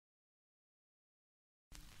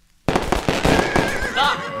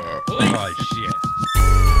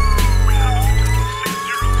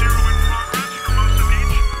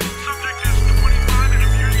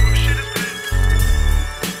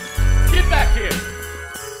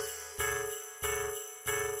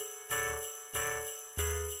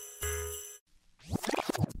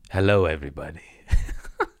Hello, everybody.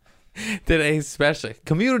 Today's special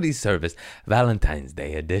community service, Valentine's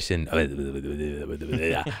Day edition. And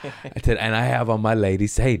I have on my lady,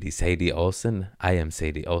 Sadie Olson. I am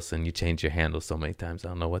Sadie Olson. You change your handle so many times. I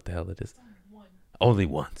don't know what the hell it is. Only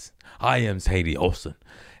once. I am Sadie Olson.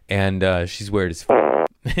 And she's weird as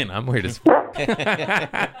and I'm weird as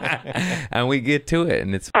and we get to it,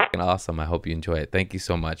 and it's fucking awesome. I hope you enjoy it. Thank you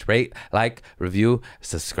so much. Rate, like, review,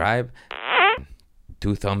 subscribe.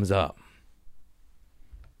 2 thumbs up.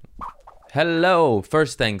 Hello.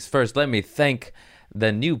 First things first, let me thank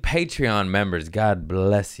the new Patreon members. God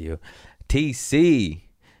bless you. TC.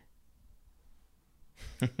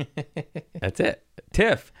 That's it.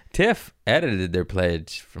 Tiff edited their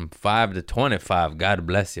pledge from 5 to 25. God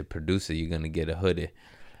bless you, producer. You're going to get a hoodie.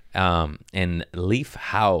 And Leaf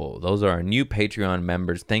Howell. Those are our new Patreon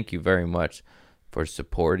members. Thank you very much for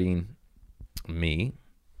supporting me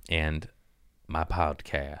and my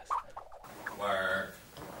podcast.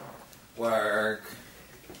 Work.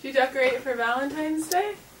 Did you decorate for Valentine's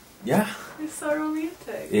Day? Yeah. It's so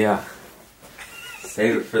romantic. Yeah.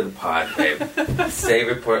 Save it for the pod, babe. Save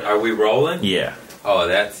it for... Are we rolling? Yeah. Oh,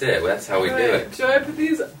 that's it. That's how we do it. Do I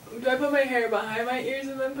put my hair behind my ears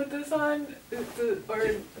and then put this on? Or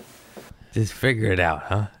Just figure it out,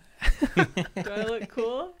 huh? do I look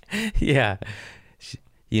cool? Yeah.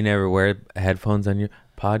 You never wear headphones on your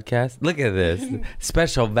podcast? Look at this.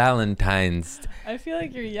 Special Valentine's. I feel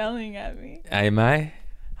like you're yelling at me. Am I?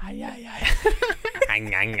 Ay.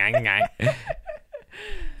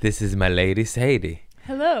 This is my lady, Sadie.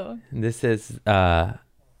 Hello. This is the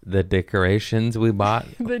decorations we bought.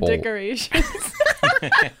 The decorations.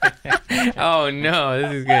 Oh, no.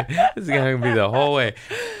 This is going to be the whole way.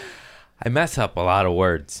 I mess up a lot of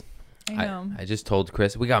words. I know. I just told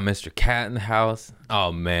Chris, we got Mr. Cat in the house.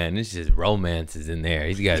 Oh, man, it's just romances in there.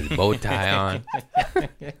 He's got his bow tie on.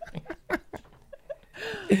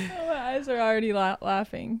 My eyes are already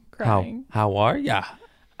laughing, crying. How are ya?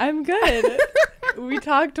 I'm good. We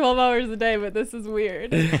talk 12 hours a day, but this is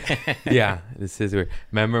weird. Yeah, this is weird.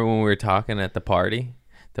 Remember when we were talking at the party?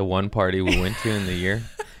 The one party we went to in the year?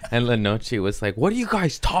 And Lenoche was like, what are you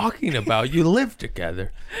guys talking about? You live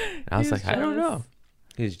together. And I was like, jealous. I don't know.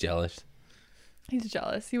 He's jealous. He's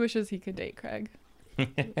jealous. He wishes he could date Craig.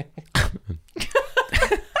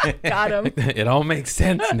 Got him. It all makes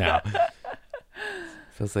sense now.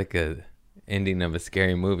 Feels like a ending of a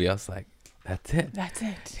scary movie. I was like, that's it. That's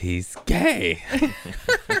it. He's gay.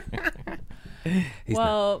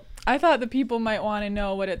 Well, I thought the people might want to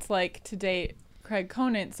know what it's like to date Craig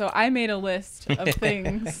Conant, so I made a list of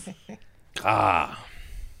things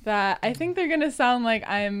that I think they're going to sound like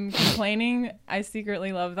I'm complaining. I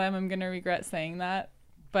secretly love them. I'm going to regret saying that.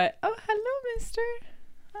 But, oh, hello, mister.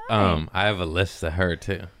 Hi. I have a list of her,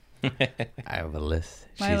 too. I have a list.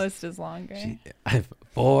 My list is longer.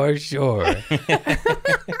 For sure.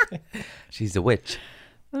 She's a witch.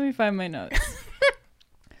 Let me find my notes.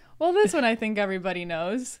 Well, this one I think everybody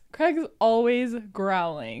knows. Craig's always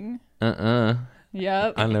growling.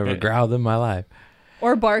 Yep. I never growled in my life.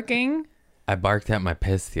 Or barking. I barked at my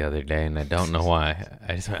piss the other day, and I don't know why.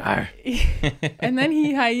 I just went, Arr. And then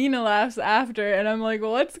he hyena laughs after, and I'm like,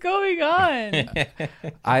 what's going on?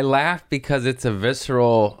 I laugh because it's a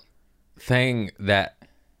visceral thing that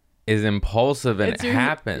is impulsive, and it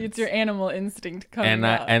happens. It's your animal instinct coming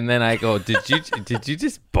out. And then I go, did you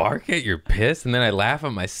just bark at your piss? And then I laugh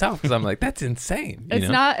at myself because I'm like, that's insane. It's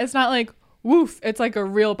not like woof. It's like a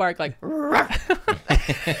real bark, like.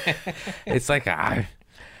 It's like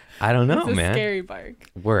I don't know, it's a man. Scary bark.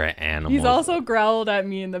 We're animals. He's also growled at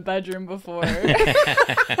me in the bedroom before. Hey,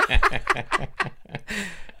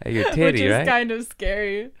 your titty, which is right? kind of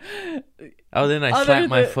scary. Oh, then I slapped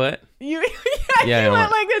my foot. You Yeah,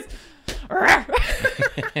 went like this.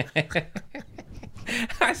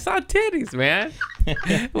 I saw titties, man.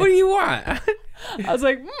 What do you want? I was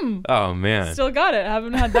like, Oh, man. still got it.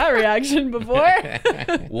 Haven't had that reaction before.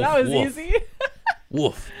 That was easy.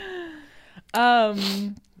 Woof.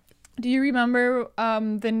 Do you remember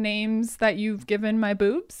the names that you've given my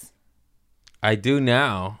boobs? I do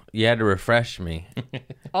now. You had to refresh me.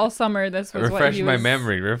 All summer, this was Refresh my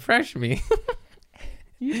memory. Refresh me.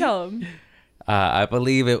 You tell him. I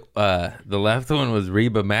believe it. The left one was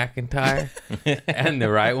Reba McEntire, and the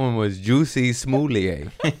right one was Juicy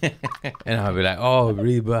Smoulier. And I'll be like, "Oh,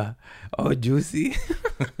 Reba, oh, Juicy."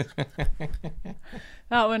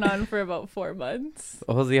 That went on for about 4 months.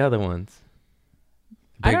 What was the other ones?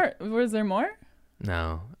 Was there more?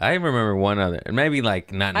 No, I remember one other. Maybe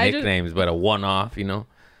like not nicknames, but a one-off.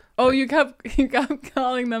 Oh, you kept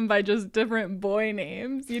calling them by just different boy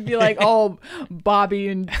names. You'd be like, "Oh, Bobby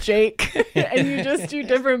and Jake," and you just do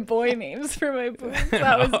different boy names for my boobs.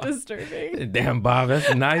 That was disturbing. Damn, Bob, that's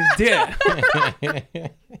a nice dick.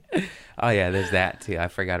 Oh yeah, there's that too. I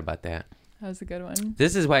forgot about that. That was a good one.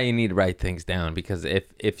 This is why you need to write things down, because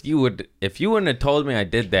if you wouldn't have told me I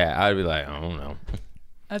did that, I'd be like, I don't know.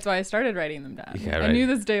 That's why I started writing them down. Yeah, I right. knew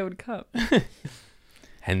this day would come.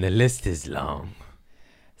 And the list is long.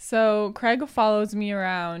 So Craig follows me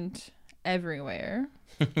around everywhere.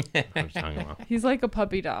 What are you talking about? He's like a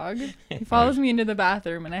puppy dog. He follows me into the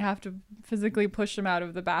bathroom, and I have to physically push him out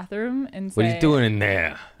of the bathroom and say, What are you doing in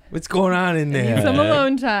there? What's going on in I there? need some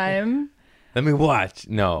alone time. Let me watch.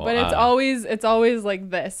 No. But it's always like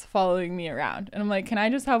this, following me around. And I'm like, can I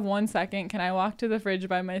just have 1 second? Can I walk to the fridge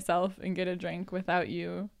by myself and get a drink without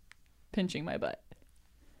you pinching my butt?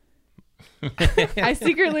 I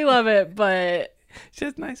secretly love it, but It's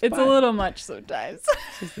just nice. it's a little much sometimes.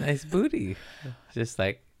 It's just nice booty. Just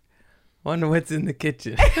like, wonder what's in the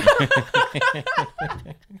kitchen.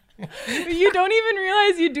 You don't even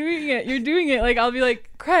realize you're doing it. You're doing it. Like, I'll be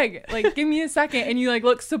like, Craig, like, give me a second. And you like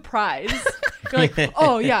look surprised. You're like,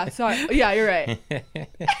 oh yeah, sorry. Yeah, you're right.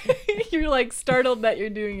 You're like startled that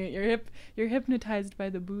you're doing it. You're hypnotized by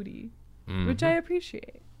the booty, which I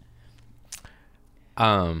appreciate.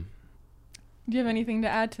 Um, Do you have anything to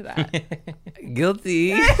add to that?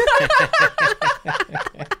 guilty.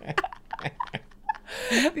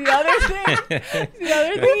 The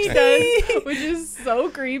other thing he does, which is so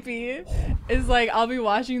creepy, is like I'll be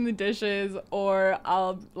washing the dishes, or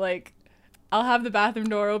I'll have the bathroom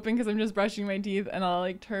door open because I'm just brushing my teeth, and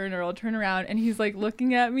I'll turn around, and he's like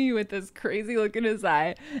looking at me with this crazy look in his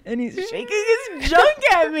eye, and he's shaking his junk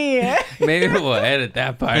at me. Maybe we'll edit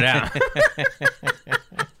that part out.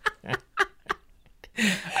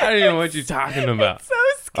 I don't even know what you're talking about. So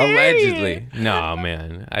scary. Allegedly. No,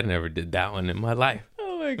 man. I never did that one in my life.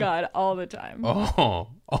 Oh my God, all the time. Oh.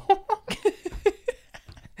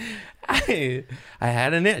 I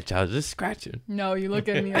had an itch. I was just scratching. No, you look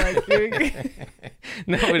at me like you're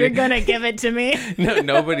Nobody, gonna give it to me. no,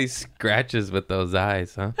 nobody scratches with those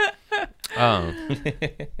eyes, huh?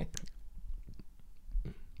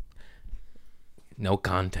 No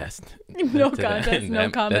contest. No contest,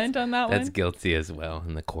 no comment on that one. That's guilty as well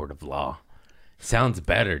in the court of law. Sounds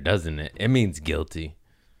better, doesn't it? It means guilty.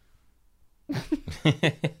 I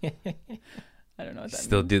don't know what that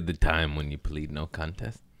Still means. do the time when you plead no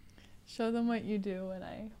contest. Show them what you do when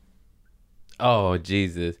I... Oh,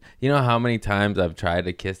 Jesus. You know how many times I've tried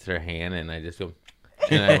to kiss her hand and I just go...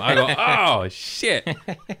 And I go, oh, shit.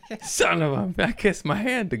 Son of a... I kissed my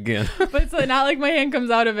hand again. But it's not like my hand comes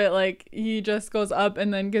out of it. Like, he just goes up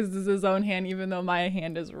and then kisses his own hand, even though my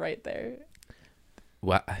hand is right there.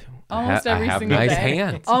 What? Almost every I have single nice day.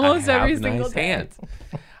 hands. Almost I have every single nice day. hands.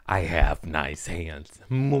 I have nice hands.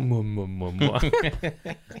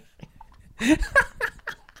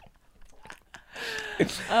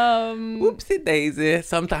 Whoopsie daisy.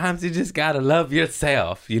 Sometimes you just gotta love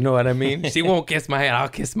yourself. You know what I mean? She won't kiss my hand. I'll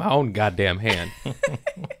kiss my own goddamn hand.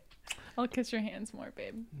 I'll kiss your hands more,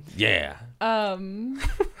 babe. Yeah.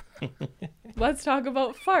 Let's talk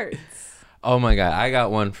about farts. Oh my God. I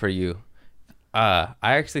got one for you. I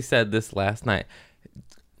actually said this last night.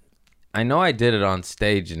 I know I did it on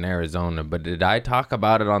stage in Arizona, but did I talk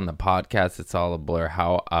about it on the podcast? It's all a blur.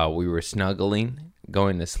 How we were snuggling,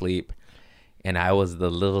 going to sleep, and I was the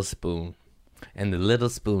little spoon, and the little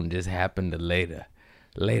spoon just happened to laid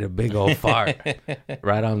a big old fart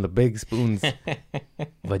right on the big spoon's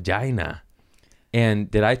vagina.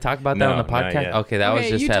 And did I talk about that No, on the not podcast? yet. Okay, that was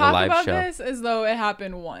just you at a talk live about show. this as though it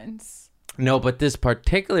happened once. No, but this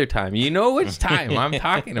particular time, you know which time I'm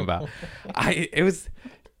talking about. It was,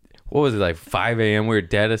 what was it, like 5 a.m.? We were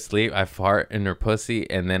dead asleep. I fart in her pussy,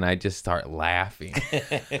 and then I just start laughing.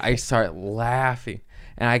 I start laughing,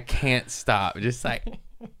 and I can't stop. Just like,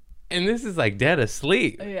 and this is like dead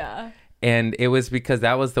asleep. Yeah. And it was because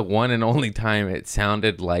that was the one and only time it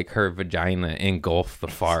sounded like her vagina engulfed the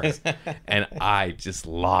fart. And I just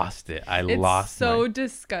lost it. It's lost so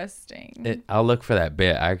disgusting. I'll look for that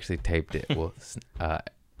bit. I actually taped it. Well,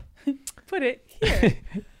 Put it here.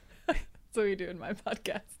 That's what we do in my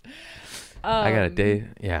podcast. I got a day.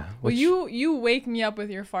 Yeah. Well, you wake me up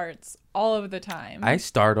with your farts all of the time. I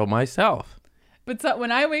startle myself. But so,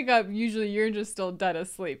 when I wake up, usually you're just still dead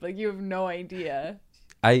asleep. Like, you have no idea.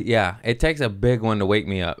 It takes a big one to wake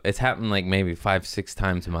me up. It's happened like maybe 5-6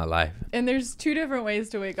 times in my life. And there's two different ways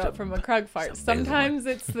to wake up from a Krug fart. it's a big Sometimes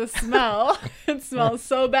it's the smell. It smells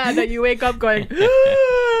so bad that you wake up going,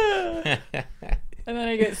 And then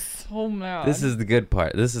I get so mad. This is the good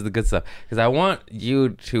part. This is the good stuff. Because I want you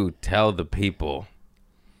to tell the people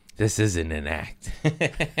this isn't an act.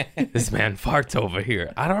 This man farts over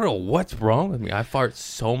here. I don't know what's wrong with me. I fart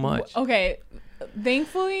so much. Okay.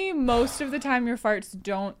 Thankfully, most of the time your farts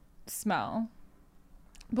don't smell.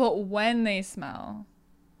 But when they smell,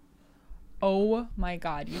 oh my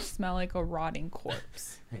God, you smell like a rotting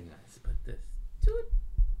corpse. Hang on. Let's put this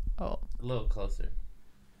Oh. a little closer.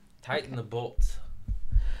 Tighten the bolts.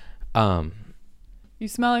 You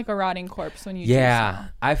smell like a rotting corpse when you do Yeah, smell.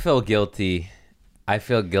 I feel guilty. I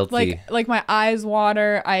feel guilty. Like my eyes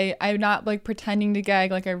water. I'm not like pretending to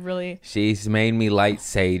gag. Like I really. She's made me light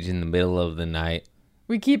sage in the middle of the night.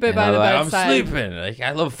 We keep it And by I'm the like, bedside. I'm sleeping. Like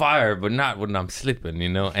I love fire, but not when I'm sleeping, you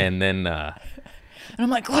know. And then And I'm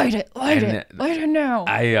like, light it now.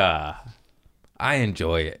 I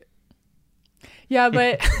enjoy it. Yeah,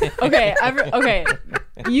 but okay, okay.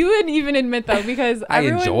 You would even admit though, because I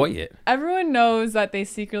enjoy it. Everyone knows that they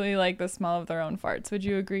secretly like the smell of their own farts. Would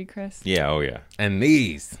you agree, Chris? Yeah, oh yeah. And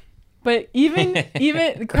these. But even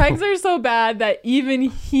Craig's are so bad that even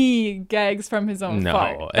he gags from his own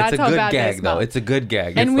fart. No, That's it's a how good bad they gag smell. though. It's a good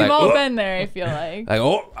gag. And it's we've like, all oh, been there, I feel like. like,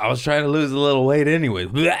 oh, I was trying to lose a little weight anyway.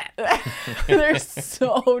 They're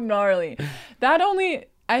so gnarly.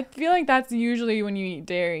 I feel like that's usually when you eat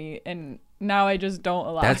dairy, and now I just don't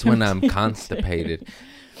allow That's him when to I'm eat constipated.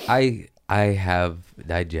 I have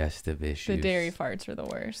digestive issues. The dairy farts are the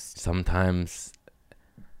worst. Sometimes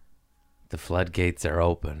the floodgates are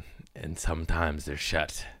open and sometimes they're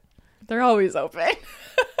shut. They're always open.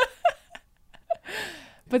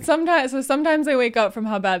 But sometimes I wake up from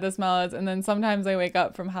how bad the smell is, and then sometimes I wake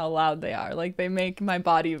up from how loud they are. Like they make my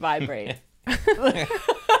body vibrate. Some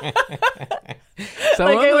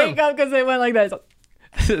Like I of wake up because they went like this.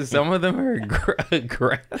 them, some of them are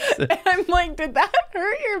aggressive. And I'm like, did that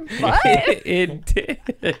hurt your butt? It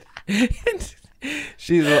did.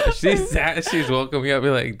 She's woken me up, be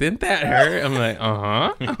like, didn't that hurt? I'm like,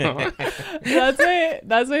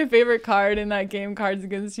 That's my favorite card in that game, Cards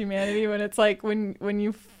Against Humanity, when it's like when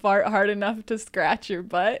you fart hard enough to scratch your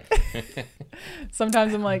butt.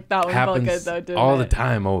 Sometimes I'm like, that one felt happens good though, didn't all it? the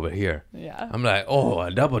time over here. Yeah. I'm like, oh,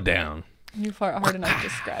 a double down. You fart hard enough to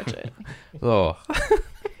scratch it. Oh,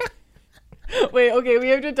 Wait, okay, we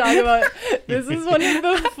have to talk about this is one of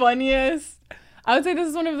the funniest. I would say this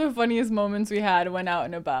is one of the funniest moments we had when out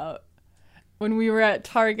and about. When we were at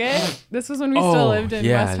Target. This was when we still lived in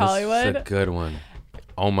West Hollywood. That's a good one.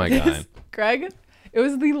 Oh my god. Greg, it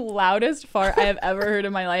was the loudest fart I have ever heard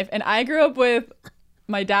in my life. And I grew up with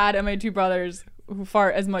my dad and my two brothers who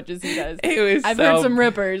fart as much as he does. I've heard some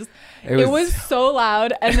rippers. It was so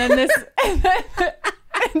loud. And then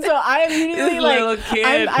and so I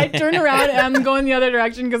immediately I turn around and I'm going the other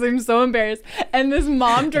direction because I'm so embarrassed. And this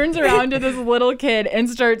mom turns around to this little kid and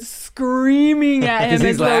starts screaming at him.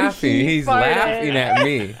 He's laughing. He's farted. laughing at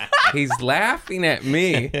me. He's laughing at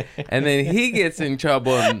me. And then he gets in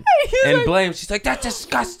trouble and blames. She's like, that's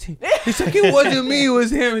disgusting. He's like, it wasn't me, it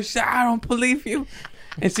was him. She's like, I don't believe you.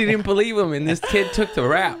 And she didn't believe him, and this kid took the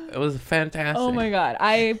rap. It was fantastic. Oh my god,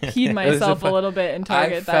 I peed myself a little bit in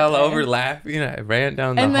Target. I that fell day. over laughing. I ran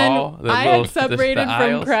down the and then hall. I had separated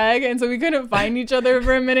from Craig, and so we couldn't find each other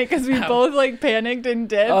for a minute because we both like panicked and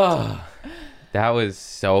dipped. Oh, that was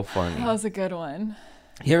so funny. That was a good one.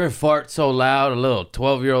 You ever fart so loud a little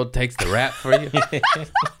 12-year-old takes the rap for you?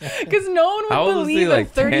 Because no one How would old was he, believe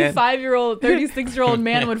like a 10? 35-year-old, 36-year-old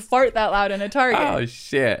man would fart that loud in a Target. Oh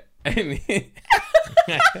shit. And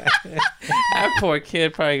that poor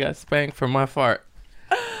kid probably got spanked for my fart.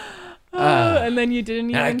 And then you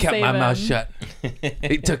didn't even And I kept save my him. mouth shut.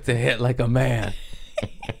 He took the hit like a man.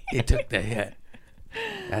 He took the hit.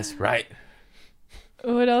 That's right.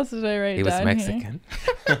 What else did I write He was down Mexican.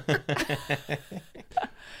 Here?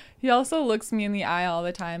 He also looks me in the eye all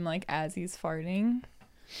the time, like as he's farting.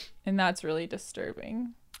 And that's really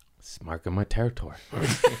disturbing. It's marking my territory.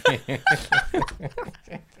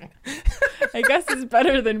 I guess it's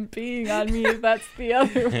better than peeing on me if that's the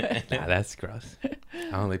other way. Nah, that's gross.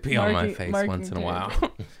 I only pee on my face marking once in a while.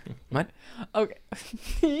 What? Okay.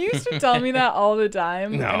 You used to tell me that all the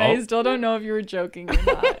time. No. And I still don't know if you were joking or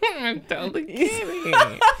not. I'm totally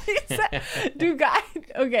kidding. He said, dude, guy.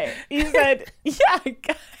 Okay. He said, yeah,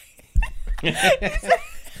 guy.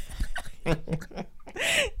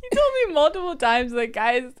 He told me multiple times that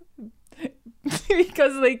guys,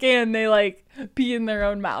 because they can, they like pee in their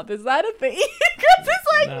own mouth. Is that a thing? Chris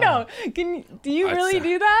is like, no. Do you really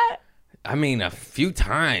do that? I mean, a few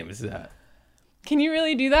times. Okay, Can you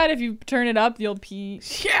really do that? If you turn it up, you'll pee.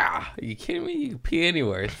 Yeah, are you kidding me? You can pee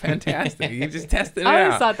anywhere. It's fantastic. You just tested it I out.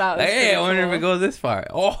 always thought that was Like, hey, pretty I wonder if cool. it goes this far.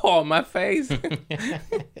 Oh, my face.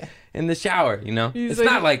 In the shower, you know? He's It's like-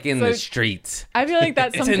 not like in so the streets. I feel like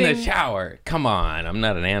that's It's something. in the shower. Come on, I'm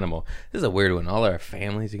not an animal. This is a weird one. All our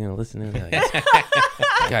families are gonna listen to this. Like,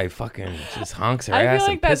 this guy fucking just honks her I ass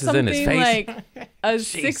feel and like that's pisses in his something face. like a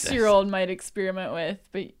 6-year-old might experiment with,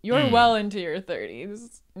 but you're well into your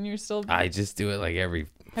 30s and you're still. I just do it like every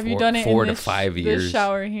Have you done it four in to this, 5 this years.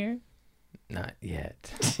 shower here? Not yet.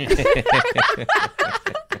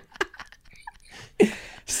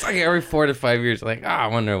 It's like every 4 to 5 years, like, I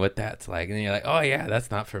wonder what that's like. And then you're like, oh, yeah, that's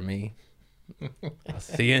not for me. I'll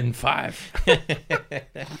see you in 5. That's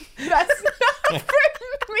not for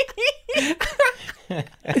me.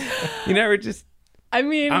 You never just, I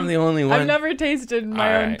mean, I'm the only one. I've never tasted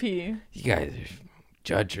my All own right. pee. You guys are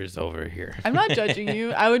judgers over here. I'm not judging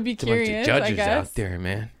you. I would be There's a bunch of curious. I judges guess. out there,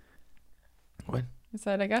 man. What? I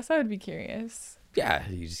said, I guess I would be curious. Yeah,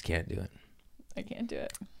 you just can't do it. I can't do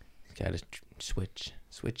it. You gotta switch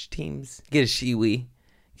teams. Get a shiwi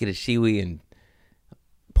and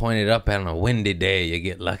point it up on a windy day. You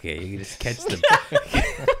get lucky. You just catch the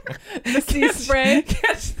The sea spray.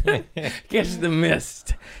 catch the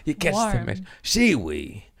mist. You catch the Warm. mist.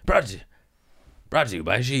 Shiwi brought to you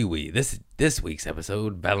by Shiwi. This week's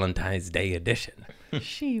episode, Valentine's Day edition.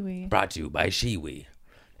 Shiwi. Brought to you by Shiwi.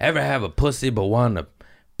 Ever have a pussy but want to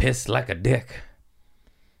piss like a dick?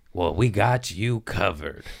 Well, we got you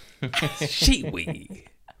covered. Shiwi.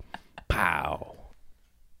 Pow.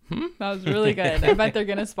 That was really good. I bet they're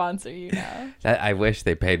gonna sponsor you now. I wish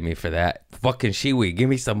they paid me for that. Fucking Shiwi, give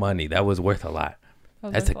me some money. That was worth a lot.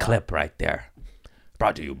 That's a clip right there.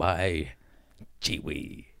 Brought to you by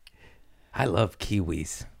Kiwi. I love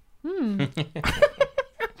kiwis.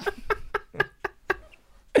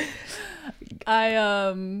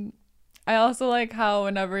 I also like how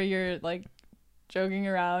whenever you're like joking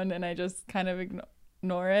around and I just kind of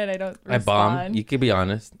ignore it, I don't respond. I bomb. You can be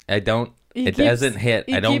honest. I don't. He It keeps- doesn't hit.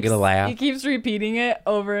 he I don't keeps- get a laugh. He keeps repeating it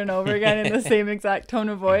over and over again in the same exact tone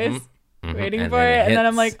of voice, waiting And for then it, it and then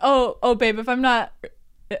I'm hits. like, oh, babe, if I'm not,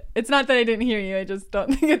 it's not that I didn't hear you. I just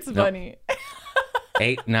don't think it's funny.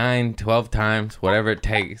 8, 9, 12 times, whatever it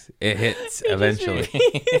takes, it hits eventually.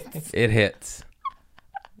 repeats. It hits.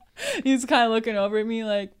 He's kind of looking over at me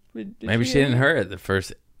like, "Did Maybe you she hear didn't me?" hear it the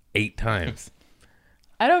first 8 times.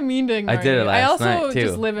 I don't mean to ignore I did it you. last I also night, too.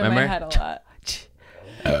 just live in Remember? my head a lot.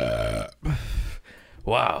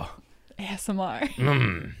 Wow.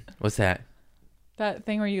 ASMR. What's that? That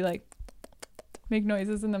thing where you like make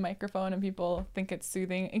noises in the microphone and people think it's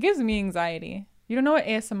soothing. It gives me anxiety. You don't know what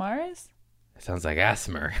ASMR is? Sounds like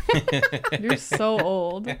asthma. You're so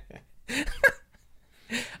old. I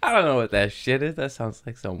don't know what that shit is. That sounds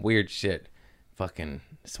like some weird shit. Fucking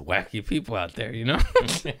some wacky people out there, you know?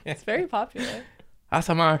 It's very popular.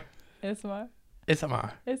 ASMR. ASMR.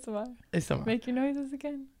 ASMR. ASMR. ASMR. Make your noises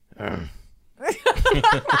again.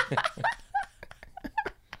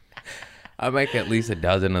 I make at least a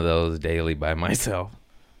dozen of those daily by myself.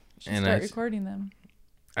 Should And start I- recording them.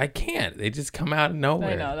 I can't. They just come out of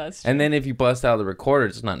nowhere. I know, that's true. And then if you bust out the recorder,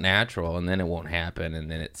 it's not natural, and then it won't happen, and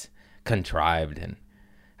then it's contrived. And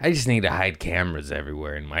I just need to hide cameras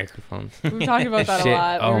everywhere and microphones. We've talked about that a Shit.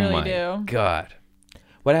 lot. We Oh really my do. god.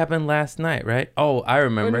 What happened last night, right? Oh, I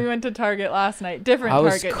remember. When we went to Target last night. Different I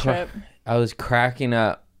was Target cra- trip. I was cracking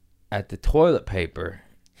up at the toilet paper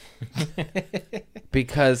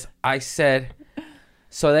because I said,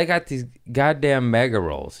 so they got these goddamn mega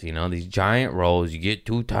rolls, you know, these giant rolls. You get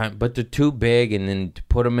 2 times, but they're too big, and then to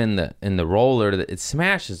put them in the roller, it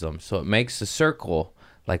smashes them, so it makes a circle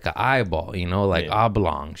like an eyeball, you know, like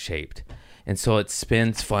oblong shaped, and so it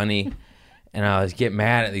spins funny. And I was getting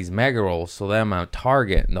mad at these mega rolls, so then I'm at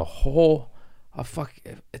Target, and the whole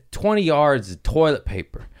 20 yards of toilet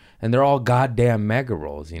paper, and they're all goddamn mega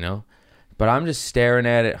rolls, you know. But I'm just staring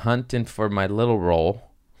at it, hunting for my little roll.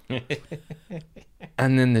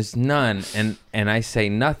 And then there's none, and I say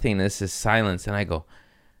nothing. This is silence, and I go,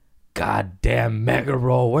 goddamn mega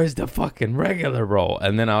roll, where's the fucking regular roll?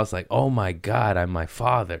 And then I was like, oh my god, I'm my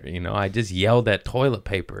father, you know. I just yelled at toilet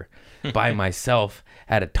paper by myself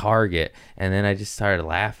at a Target, and then I just started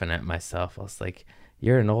laughing at myself. I was like,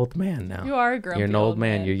 you're an old man now. You are a grumpy You're an old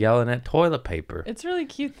man. You're yelling at toilet paper It's really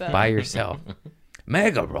cute though. by yourself.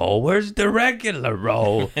 Mega roll, where's the regular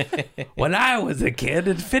roll? When I was a kid,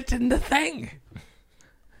 it fit in the thing.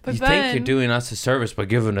 But You then, think you're doing us a service by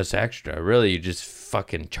giving us extra. Really, you're just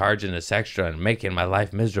fucking charging us extra and making my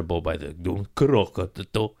life miserable by the...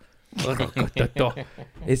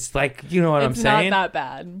 It's like, you know what I'm It's saying? not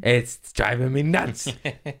that bad. It's driving me nuts.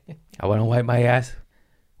 I want to wipe my ass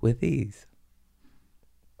with ease.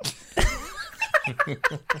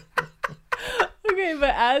 Okay,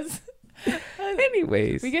 but as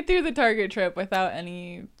Anyways, we get through the Target trip without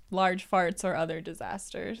any large farts or other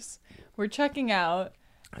disasters, we're checking out.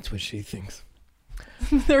 that's what she thinks.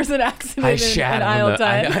 There was an accident I in shat aisle on the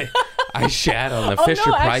 10. I shat on the Oh, Fisher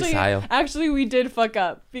no, Price aisle. actually, we did fuck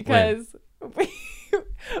up because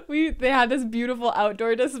they had this beautiful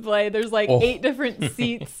outdoor display. There's like 8 different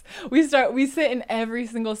seats. We sit in every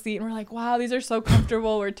single seat and we're like, wow, these are so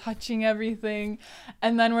comfortable. We're touching everything.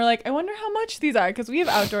 And then we're like, I wonder how much these are because we have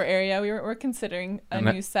outdoor area. We're considering a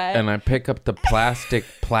new set. And I pick up the plastic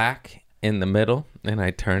plaque in the middle and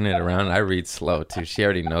I turn it around. I read slow too. She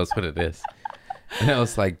already knows what it is. And I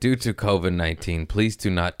was like, due to COVID-19, please do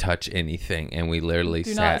not touch anything. And we literally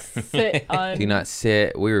do not sat. sit on. Do not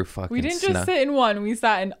sit. We were fucking. We didn't just sit in one. We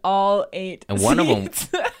sat in all 8. And one seats.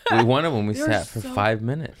 of them, we They were sat for so- 5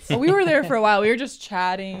 minutes. But we were there for a while. We were just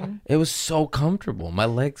chatting. It was so comfortable. My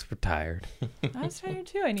legs were tired. I was tired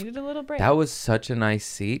too. I needed a little break. That was such a nice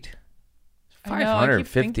seat. I know, I keep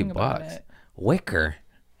 550 thinking about bucks. it. Wicker.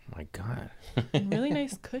 Oh my God. Really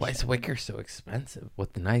nice cushions. Why is Wicker so expensive?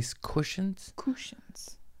 With the nice cushions?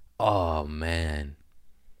 Cushions. Oh, man.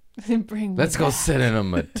 Bring me Let's go back. sit in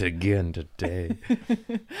them again today.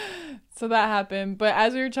 So that happened. But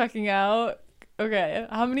as we were checking out, okay,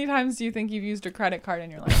 how many times do you think you've used a credit card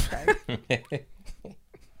in your life, Craig?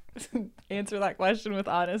 Answer that question with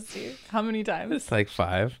honesty. How many times? It's like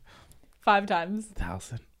 5,000. 5 times.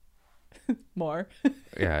 More.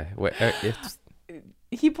 Yeah. It's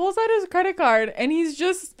He pulls out his credit card and he's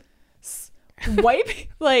just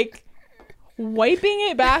wiping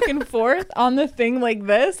it back and forth on the thing like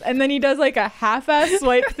this, and then he does like a half-ass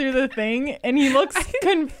swipe through the thing, and he looks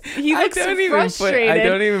frustrated. I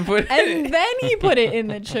don't even put it. And then he put it in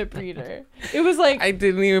the chip reader. It was like I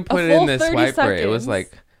didn't even put a it in full the 30 swiper. It was seconds.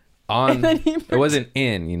 like on. And then he It wasn't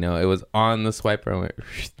in, it was on the swiper. And, went,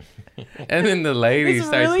 and then the lady this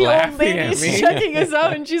starts really old laughing at lady's me. checking us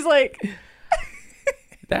out, and she's like,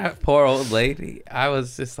 That poor old lady. I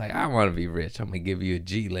was just like, I want to be rich. I'm gonna give you a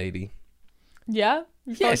G, lady. "Yeah,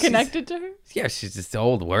 you Yeah, felt she's- connected to her." Yeah, she's just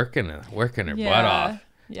old working her butt Yeah, off.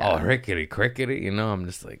 yeah. Oh, rickety crickety. I'm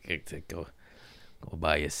just like, go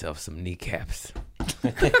buy yourself some kneecaps.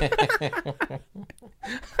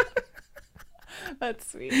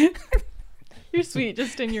 That's sweet. You're sweet,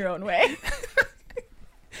 just in your own way.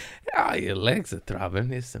 Oh, your legs are throbbing.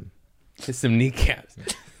 Here's some kneecaps.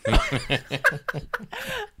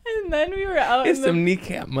 And then we were out Here's in the some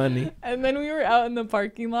kneecap money. And then we were out in the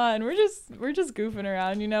parking lot and we're just goofing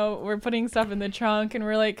around, we're putting stuff in the trunk and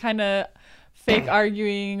we're like kind of fake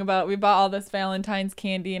arguing about we bought all this Valentine's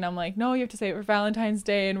candy and I'm like, no, you have to say it for Valentine's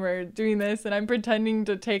Day and we're doing this and I'm pretending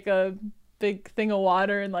to take a big thing of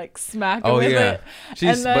water and like smack him Oh with yeah, it.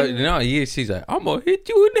 she's she's like, I'm gonna hit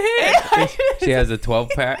you in the head. She has a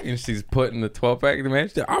 12-pack and she's putting the 12-pack in the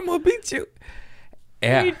match. I'm gonna beat you.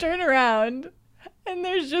 Yeah. We turn around and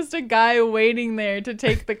there's just a guy waiting there to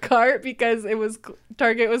take the cart because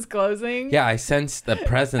Target was closing. Yeah, I sensed the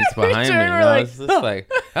presence behind me. turned, And we're I like, was just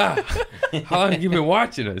like, how long have you been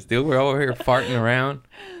watching us, dude? We're over here farting around.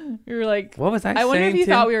 We were like, What was I saying? I wonder if you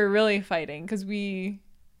Tim? thought we were really fighting because we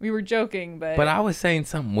were joking, but But I was saying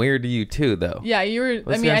something weird to you too, though. yeah, you were.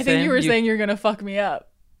 Was I mean, I I think you were saying? saying you're gonna fuck me up.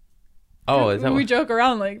 Oh, is that we what? joke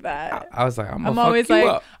around like that? I was like, I'm I'm gonna always fuck you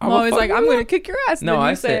like, up. I'm always like, I'm gonna. gonna kick your ass. No, Then you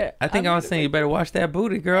I say, said. I think I was saying you better watch that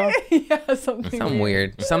booty, girl. yeah, something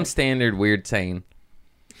Weird. Some standard weird saying.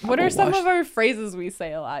 What I'm are gonna some wash- of our phrases we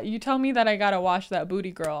say a lot? You tell me that I gotta wash that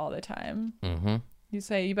booty, girl, all the time. Mm-hmm. You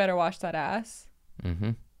say you better wash that ass.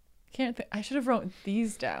 Mm-hmm. Can't. I should have wrote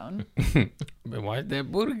these down. But watch that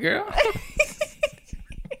booty, girl.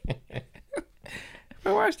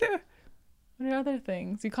 But watch that. What are other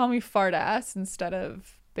things? You call me fart ass instead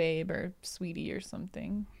of babe or sweetie or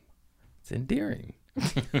something. It's endearing.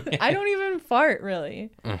 I don't even fart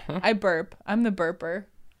really. Uh-huh. I burp. I'm the burper.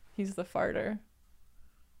 He's the farter.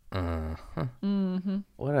 Uh-huh. Mm-hmm.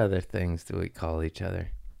 What other things do we call each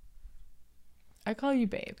other? I call you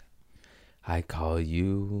babe. I call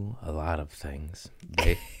you a lot of things.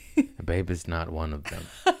 Babe, babe is not one of them.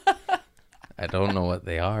 I don't know what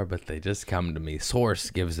they are, but they just come to me. Source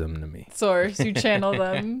gives them to me. Source, you channel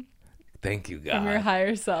them Thank you, from your God.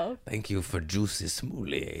 higher self. Thank you for Juicy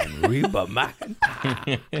Smoulet and Reba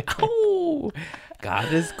McEntire. Oh,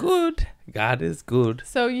 God is good. God is good.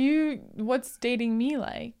 So what's dating me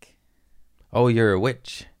like? Oh, you're a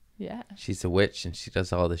witch. Yeah. She's a witch and she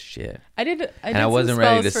does all this shit. I did I some wasn't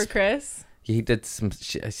ready spells to for Chris. He did some.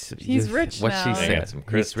 He's rich what now. she They said. got some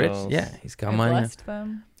He's rich. crystals. Yeah, he's got I money. blessed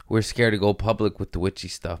them. We're scared to go public with the witchy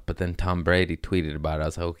stuff, but then Tom Brady tweeted about it. I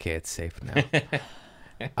was like, okay, it's safe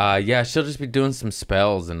now. Yeah, she'll just be doing some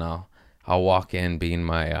spells, and I'll walk in being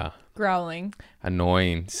my Growling.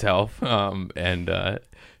 annoying self, and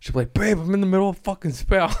she'll be like, babe, I'm in the middle of a fucking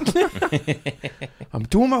spell. I'm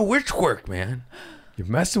doing my witch work, man. You're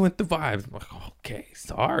messing with the vibes. I'm like, okay,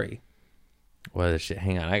 sorry. What other shit?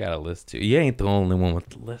 Hang on, I got a list too. You ain't the only one with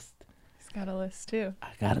the list. He's got a list too.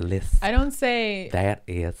 I got a list. I don't say That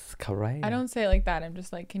is correct. I don't say it like that. I'm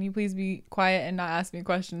just like, can you please be quiet and not ask me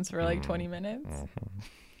questions for like 20 minutes?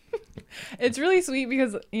 It's really sweet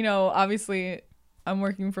because, you know, obviously I'm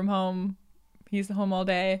working from home. He's home all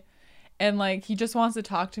day. And like, he just wants to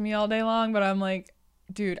talk to me all day long. But I'm like,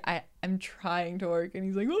 dude, I'm trying to work. And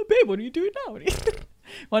he's like, oh, babe, what are you doing now? What do you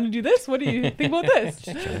want to do this? What do you think about this?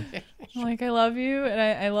 I'm like, I love you. And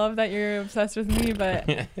I love that you're obsessed with me.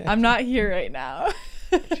 But I'm not here right now.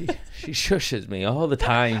 She shushes me all the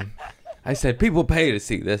time. I said, people pay to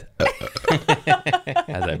see this.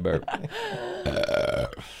 As I burp.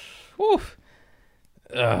 Woof.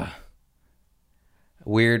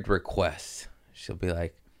 Weird requests. She'll be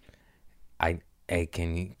like, hey,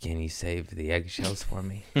 can you save the eggshells for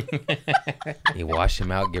me? You wash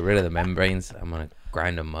them out, get rid of the membranes. I'm going to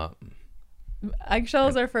grind them up.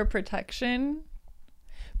 Eggshells are for protection.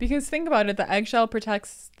 Because think about it, the eggshell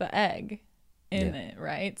protects the egg in it,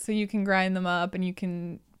 right? So you can grind them up and you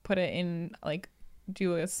can put it in, like,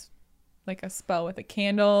 do a spell with a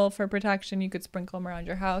candle for protection. You could sprinkle them around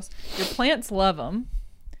your house. Your plants love them.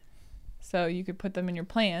 So you could put them in your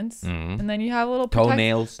plants. And then you have a little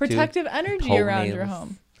Toenails, too. protective energy around your Toenails.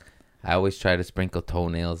 home. I always try to sprinkle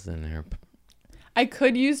toenails in her. I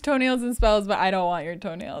could use toenails and spells, but I don't want your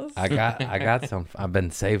toenails. I got some. I've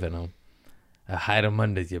been saving them. I hide them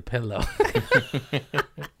under your pillow.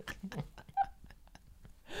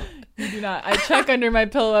 You do not. I check under my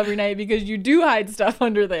pillow every night because you do hide stuff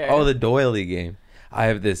under there. Oh, the doily game. I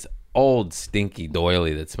have this old stinky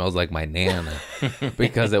doily that smells like my nana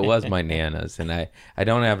because it was my nana's, and I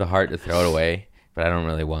don't have the heart to throw it away, but I don't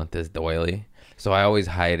really want this doily. So I always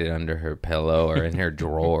hide it under her pillow or in her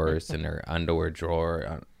drawers, in her underwear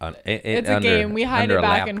drawer. It's a game. We hide under it a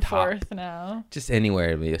back and laptop. forth now. Just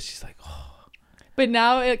anywhere. She's like, oh. But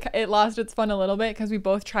now it lost its fun a little bit because we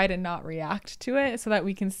both try to not react to it so that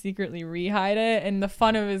we can secretly re-hide it. And the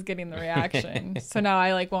fun of it is getting the reaction. So now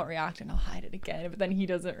I won't react and I'll hide it again. But then he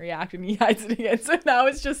doesn't react and he hides it again. So now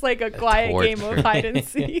it's just like a quiet game of hide and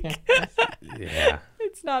seek. Yeah.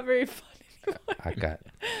 It's not very fun anymore.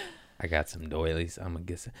 I got some doilies. I'm gonna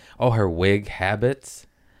guess. Oh, her wig habits.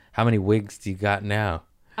 How many wigs do you got now?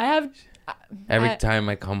 I have... Every time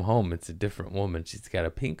I come home, it's a different woman. She's got a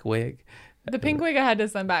pink wig. The pink wig I had to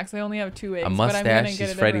send back, so I only have 2 wigs. A but I'm gonna mustache. get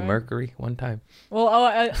She's a Freddie different one. Mercury one time. Well,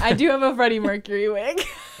 I do have a Freddie Mercury wig.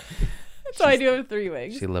 So I do have 3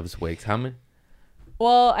 wigs. She loves wigs. How many?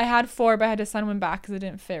 Well, I had 4, but I had to send one back because it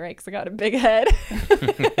didn't fit right because I got a big head.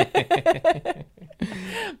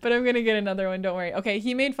 But I'm going to get another one. Don't worry. Okay,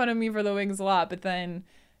 he made fun of me for the wigs a lot, but then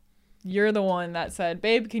you're the one that said,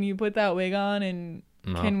 babe, can you put that wig on and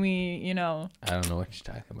can we, I don't know what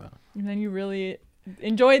you're talking about. And then you really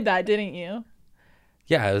enjoyed that, didn't you?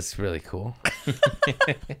 Yeah, it was really cool.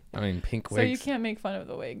 I mean, pink wigs. So you can't make fun of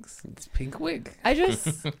the wigs. It's pink wig. I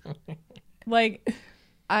just,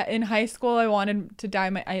 in high school, I wanted to dye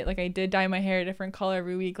I did dye my hair a different color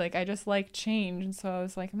every week. Like, I just like change. And so I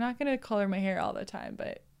was like, I'm not going to color my hair all the time,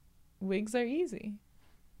 but wigs are easy.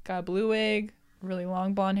 Got a blue wig, really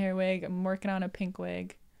long blonde hair wig. I'm working on a pink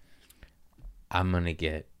wig. I'm going to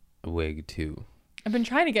get a wig too. I've been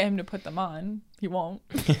trying to get him to put them on. He won't.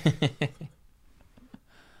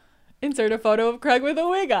 Insert a photo of Craig with a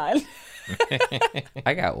wig on.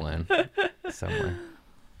 I got one somewhere.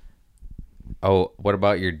 Oh, what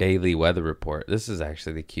about your daily weather report? This is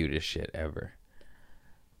actually the cutest shit ever.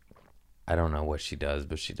 I don't know what she does,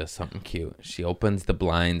 but she does something cute. She opens the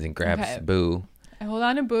blinds and grabs Boo. I hold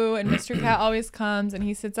on to Boo, and Mr. Cat always comes, and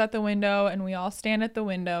he sits at the window, and we all stand at the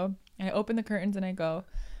window. And I open the curtains, and I go,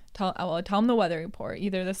 I tell him the weather report.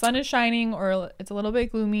 Either the sun is shining, or it's a little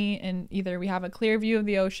bit gloomy, and either we have a clear view of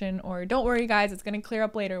the ocean, or don't worry, guys, it's going to clear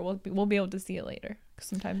up later. We'll be able to see it later. 'Cause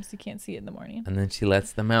sometimes you can't see it in the morning. And then she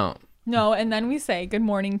lets them out. No, and then we say good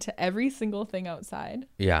morning to every single thing outside.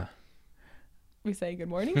 Yeah. We say good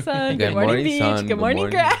morning, sun. Good morning, beach. Sun, good morning,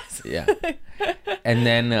 grass. Yeah. And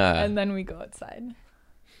then and then we go outside.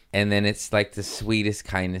 And then it's like the sweetest,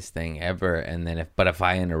 kindest thing ever. And then if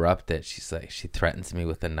I interrupt it, she threatens me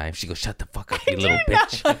with a knife. She goes, "Shut the fuck up, you little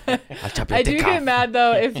bitch! I'll chop your I dick do off. get mad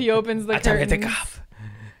though if he opens the I'll chop your curtains. dick off."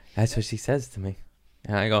 That's what she says to me.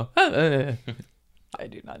 And I go, I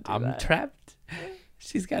do not do I'm that. trapped.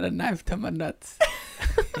 She's got a knife to my nuts.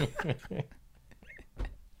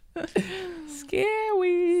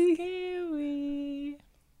 Scary.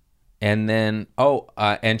 And then,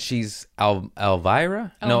 and she's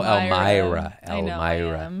Elvira? No, Elmira. I know I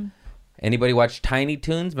am. Anybody watch Tiny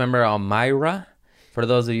Toons? Remember Elmira? For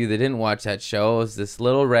those of you that didn't watch that show, it was this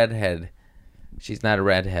little redhead. She's not a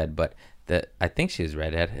redhead, but I think she's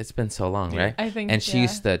redhead. It's been so long, right? I think, and she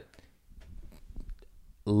used to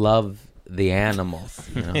love the animals,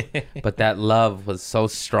 you know? But that love was so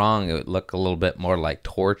strong, it would look a little bit more like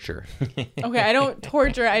torture. Okay, I don't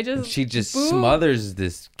torture. I just She just Boo. smothers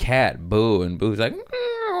this cat, Boo, and Boo's like,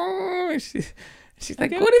 she's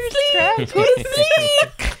like, Okay, go to sleep, go to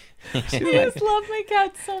sleep. I just love my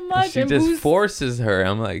cat so much. She and just Boo's- forces her.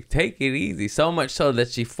 I'm like, take it easy. So much so that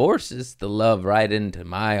she forces the love right into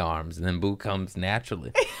my arms, and then Boo comes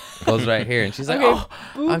naturally, goes right here, and she's like, Okay, oh,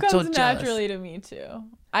 Boo I'm comes so jealous. naturally to me too.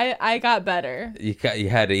 I got better. You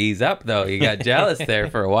had to ease up though. You got jealous there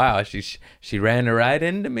for a while. She ran right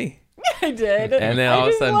into me, I did. and then I all of a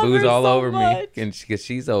just sudden love Boo's her all so over much. me, and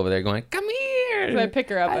she's over there going, come here. So I pick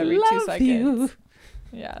her up I every 2 love seconds. you.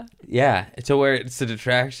 Yeah. Yeah, to where it's a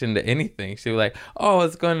detraction to anything. She was like, "Oh,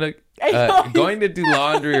 it's going to I know. going to do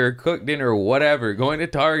laundry or cook dinner or whatever, going to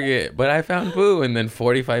Target, but I found Boo." And then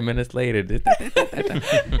 45 minutes later,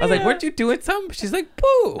 I was like, "Weren't you doing something?" She's like,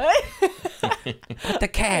 "Boo, but the I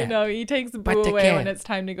cat." know he takes But Boo the away when cat. it's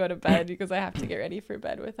time to go to bed because I have to get ready for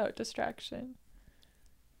bed without distraction.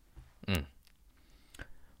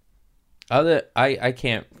 I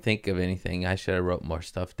can't think of anything. I should have wrote more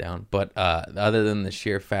stuff down. But other than the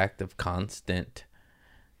sheer fact of constant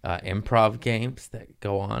improv games that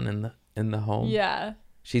go on in the home, Yeah,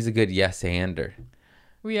 she's a good yes-ander.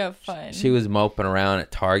 we have fun. She was moping around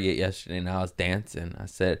at Target yesterday, and I was dancing. I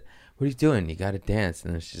said, "What are you doing? You got to dance."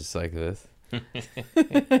 And then she's just like this. And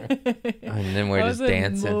then we're I just wasn't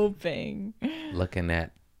dancing, moping. looking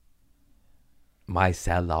at my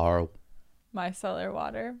cellar. My cellar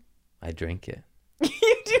water. I drink it.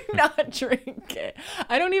 You do not drink it.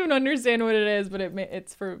 I don't even understand what it is, but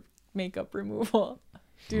it's for makeup removal.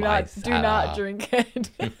 Do not Micellar. drink it.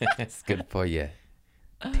 It's good for your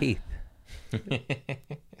teeth,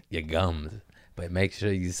 your gums, but make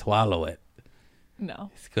sure you swallow it. No.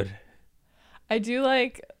 It's good. I do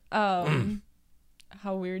like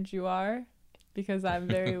how weird you are because I'm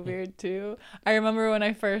very weird too. I remember when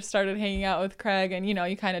I first started hanging out with Craig, and you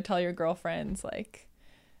kind of tell your girlfriends like,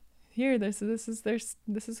 here, this is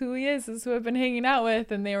who he is. This is who I've been hanging out with,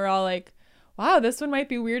 and they were all like, wow, this one might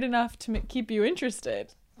be weird enough to keep you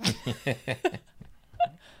interested. I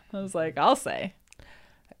was like, I'll say.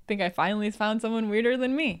 I think I finally found someone weirder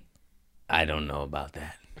than me. I don't know about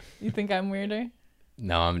that. You think I'm weirder?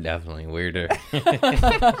 No, I'm definitely weirder.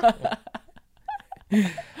 Yeah,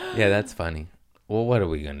 that's funny. Well, what are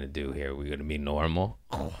we going to do here? We're going to be normal?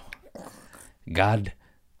 God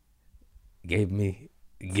gave me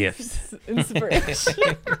gifts. Inspiration.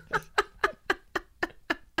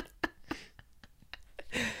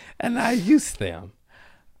 And I use them.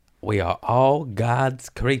 We are all God's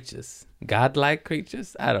creatures. God-like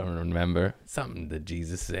creatures? I don't remember. Something that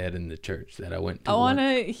Jesus said in the church that I went to. I want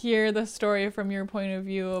once. to hear the story from your point of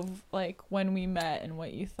view of like when we met and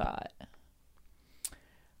what you thought.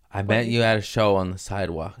 I met you at a show on the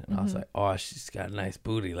sidewalk, and I was like, oh, she's got a nice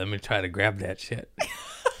booty. Let me try to grab that shit.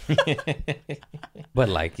 But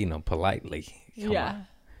like, politely. Come Yeah. on.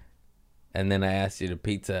 And then I asked you to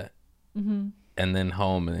pizza and then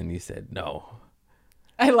home, and then you said no.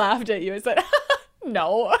 I laughed at you. I said,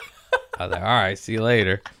 no. I was like, all right, see you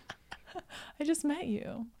later. I just met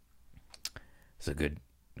you. It's a good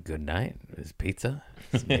night. It's pizza.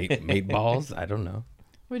 It's meatballs. I don't know.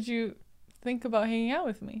 Would you think about hanging out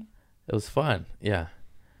with me? It was fun. Yeah.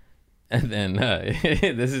 And then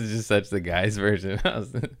this is just such the guy's version. I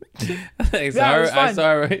was like, it was fun.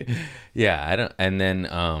 sorry. Yeah, I don't. And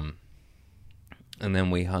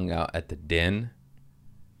then we hung out at the Den.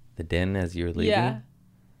 The Den as you were leaving. Yeah.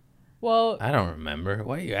 Well, I don't remember.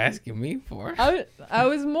 What are you asking me for? I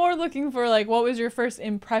was more looking for like, what was your first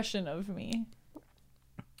impression of me?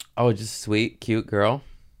 Oh, just sweet, cute girl.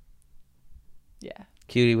 Yeah.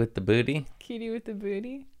 Cutie with the booty. Cutie with the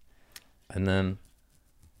booty. And then,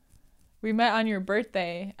 We met on your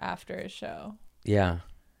birthday after a show. yeah.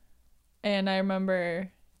 And I remember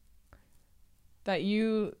that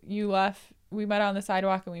you left. We met on the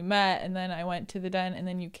sidewalk and we met, and then I went to the Den, and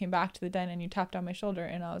then you came back to the Den and you tapped on my shoulder,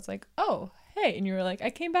 and I was like, oh, hey. And you were like, I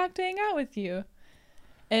came back to hang out with you.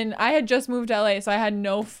 And I had just moved to LA, so I had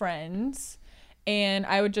no friends. And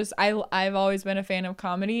I would just I've always been a fan of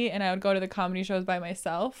comedy, and I would go to the comedy shows by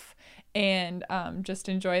myself and just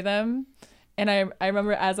enjoy them. And I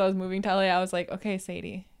remember as I was moving to LA, I was like, okay,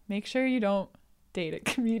 Sadie, make sure you don't date a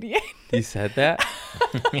comedian. You said that?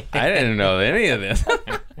 I didn't know any of this.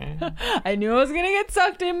 I knew I was gonna get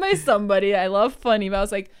sucked in by somebody. I love funny, but I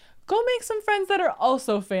was like, go make some friends that are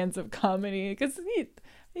also fans of comedy, because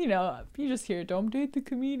you know, you just hear don't date the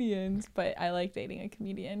comedians, but I like dating a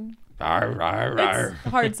comedian. Rawr, rawr, rawr. It's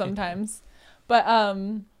hard sometimes, but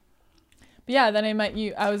yeah. Then I met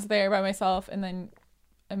you. I was there by myself, and then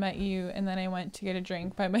I met you, and then I went to get a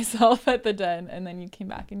drink by myself at the Den, and then you came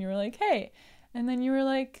back and you were like, hey, and then you were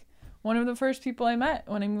like one of the first people I met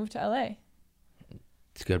when I moved to LA.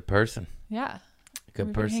 It's a good person. Yeah. Good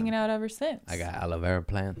We've person. been hanging out ever since. I got aloe vera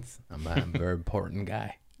plants. I'm a very important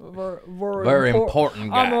guy. Very Very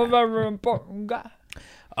important guy. I'm a very important guy.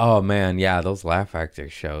 Oh man, yeah, those Laugh Factory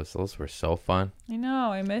shows, those were so fun. I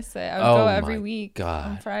know, I miss it. I would Oh go every my week God.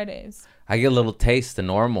 on Fridays. I get a little taste of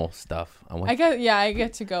normal stuff. I went I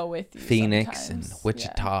get to go with you. Phoenix and sometimes.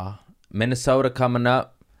 Wichita, Minnesota coming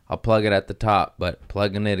up. I'll plug it at the top, but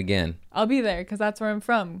plugging it again. I'll be there because that's where I'm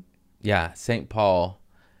from. Yeah, St. Paul,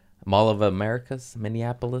 Mall of Americas,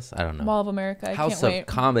 Minneapolis. I don't know. Mall of America. I House can't of wait.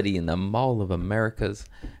 Comedy in the Mall of Americas,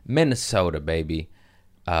 Minnesota, baby.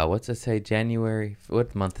 What's it say? January?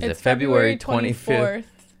 What month is It's it? February 25th.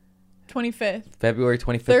 25th. February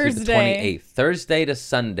 25th through the Thursday. 28th. Thursday to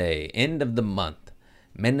Sunday, end of the month.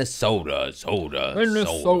 Minnesota, soda.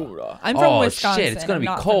 I'm from Oh, Wisconsin. shit, it's gonna I'm be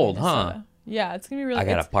not from cold, huh? Minnesota. Yeah, it's gonna be really. I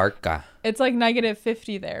got a parka. It's like negative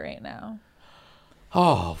 50 there right now.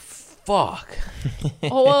 Oh, fuck.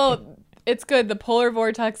 Oh well, it's good. The polar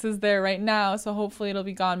vortex is there right now, so hopefully it'll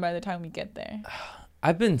be gone by the time we get there.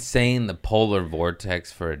 I've been saying the polar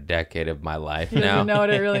vortex for a decade of my life You don't now. even know what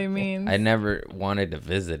it really means. I never wanted to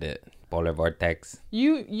visit it. Polar vortex.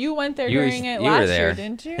 You went there You were- during it you were last there. year,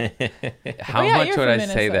 didn't you? How yeah, much you're would from I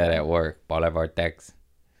say that Minnesota. at work? Polar vortex.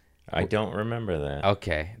 I don't remember that.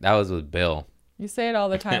 Okay, that was with Bill. You say it all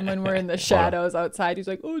the time when we're in the shadows outside. He's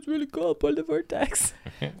like, "Oh, it's really cool, polar vortex."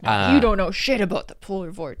 You don't know shit about the polar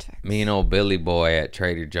vortex. Me and old Billy Boy at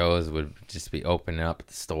Trader Joe's would just be opening up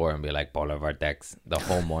the store and be like polar vortex the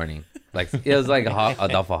whole morning. Like it was like a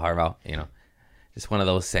duffel harvell, you know, just one of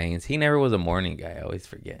those sayings. He never was a morning guy. I always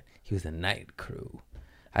forget. He was a night crew.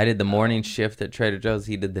 I did the morning shift at Trader Joe's.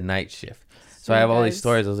 He did the night shift. So I have all these guys-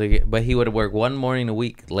 stories. I was like, but he would work one morning a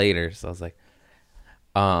week later. So I was like,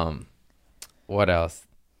 what else?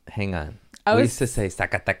 Hang on. We used to say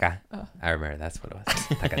sakataka. I remember that's what it was.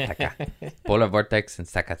 Sakataka. Polar vortex and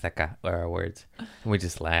sakataka were our words. And we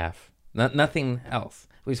just laugh. Nothing else.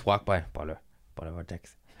 We just walk by polar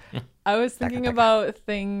vortex. I was thinking about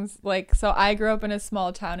things like, so I grew up in a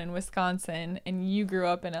small town in Wisconsin, and you grew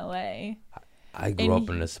up in LA. I grew up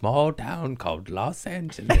in a small town called Los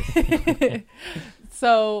Angeles.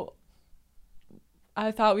 So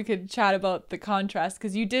I thought we could chat about the contrast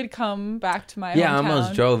because you did come back to my Yeah, I hometown.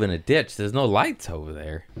 almost drove in a ditch. There's no lights over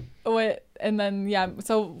there. And then, yeah.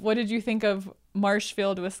 So what did you think of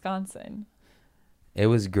Marshfield, Wisconsin? It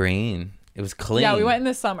was green. It was clean. Yeah, we went in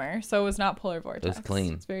the summer, so it was not polar vortex.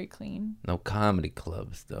 clean. It's very clean. No comedy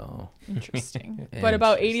clubs, though. Interesting. But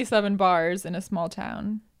about Interesting. 87 bars in a small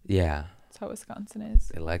town. Yeah. That's how Wisconsin is.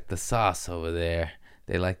 They like the sauce over there.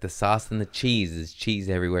 They like the sauce and the cheese. There's cheese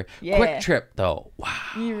everywhere. Yeah. Quick Trip, though. Wow.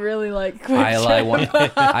 You really like Quick All I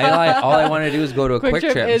want to do is go to a Quick Quick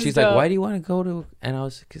Trip Trip. And is she's dope. like, why do you want to go to? And I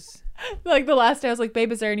was, because Like the last day, I was like,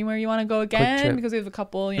 "Babe, is there anywhere you want to go again?" Trip. Because we have a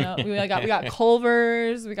couple. You know, we got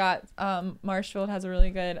Culver's. We got Marshfield has a really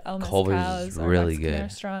good El Mezcal. Culver's is our really Mexican good.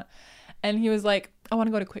 restaurant. And he was like, "I want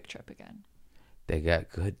to go to Quick Trip again." they got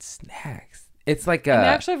good snacks. It's like And they a,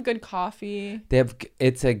 actually have good coffee.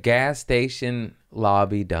 it's a gas station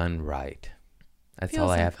lobby done right. That's all Feels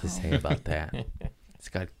I like have to home. say about that.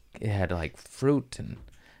 It had like fruit and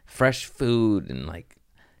fresh food and like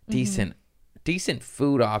Mm-hmm. decent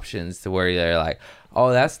food options to where they're like,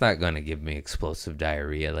 oh, that's not going to give me explosive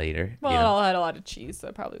diarrhea later. Well, you it know? all had a lot of cheese, so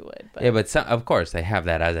it probably would. But Yeah, but of course they have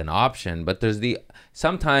that as an option. But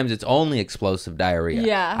sometimes it's only explosive diarrhea.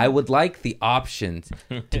 Yeah. I would like the option to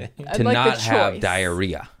I'd like the not have choice.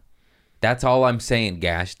 diarrhea. That's all I'm saying.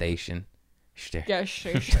 Gas station. yeah,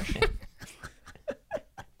 sure.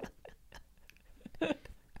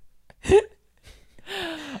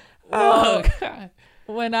 Oh God.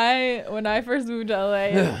 When I first moved to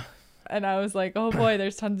LA, and I was like, oh boy,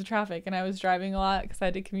 there's tons of traffic, and I was driving a lot because I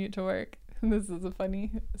had to commute to work. And this is a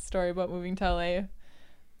funny story about moving to LA.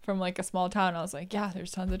 from like a small town. I was like, yeah,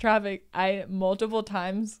 there's tons of traffic. I multiple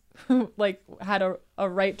times like had a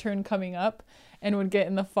right turn coming up and would get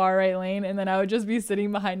in the far right lane, and then I would just be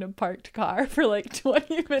sitting behind a parked car for like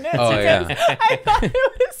 20 minutes Oh, because yeah. I thought it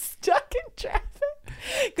was stuck in traffic.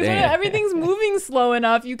 Because when Damn. everything's moving slow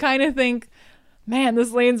enough, you kind of think, man,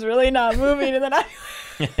 this lane's really not moving. And then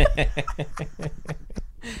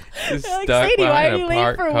Just they're like, stuck Sadie, why behind are a you late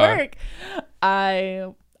parked for car. work?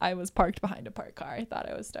 I was parked behind a parked car. I thought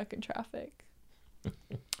I was stuck in traffic.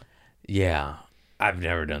 Yeah, I've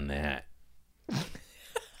never done that.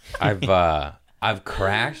 I've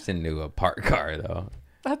crashed into a parked car though.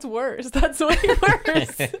 That's worse. That's way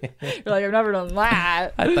worse. You're like, I've never done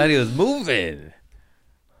that. I thought he was moving.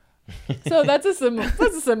 So that's a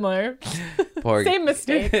similar. Poor Same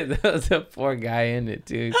mistake. There was a poor guy in it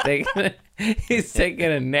too. He's taking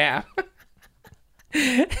a nap.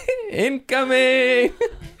 Incoming.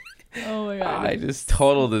 Oh my god. I just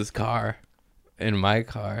totaled his car in my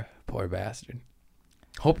car. Poor bastard.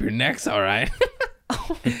 Hope your neck's all right.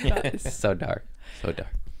 It's so dark. So dark.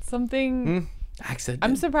 Something. Accident.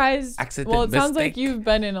 I'm surprised. Accident, Well, it sounds like mistake. you've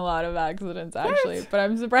been in a lot of accidents actually, but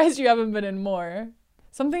I'm surprised you haven't been in more.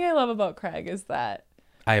 Something I love about Craig is that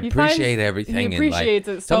I he appreciate finds- everything. he in life. appreciates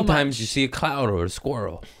it so Sometimes much. you see a cloud or a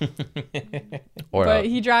squirrel. Or But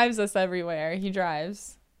he drives us everywhere. He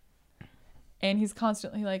drives. And he's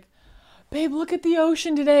constantly like, babe, look at the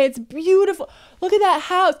ocean today. It's beautiful. Look at that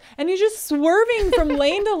house. And he's just swerving from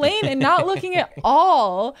lane to lane and not looking at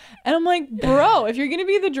all. And I'm like, bro, if you're going to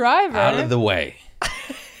be the driver. out of the way.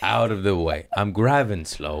 Out of the way. I'm driving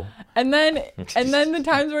slow. and then the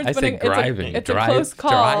times where I it's said driving. it's a close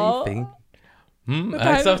call. Driving. The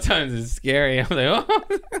time- Sometimes it's scary. I'm like, oh.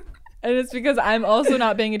 And it's because I'm also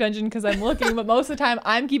not paying attention because I'm looking. But most of the time,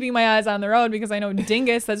 I'm keeping my eyes on the road because I know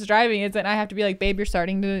Dingus that's driving it. And I have to be like, babe, you're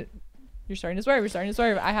starting to swerve. You're starting to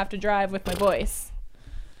swerve. I have to drive with my voice.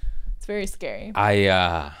 It's very scary.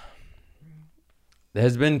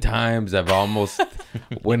 There's been times I've almost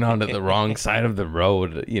went onto the wrong side of the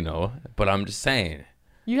road, you know, but I'm just saying,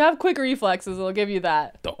 You have quick reflexes. I'll give you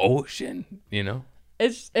that. the ocean, you know,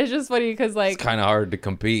 It's just funny because like it's kind of hard to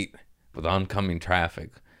compete with oncoming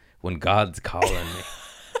traffic when God's calling me.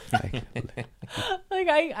 like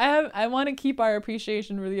I want to keep our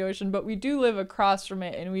appreciation for the ocean, but we do live across from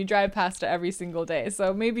it and we drive past it every single day.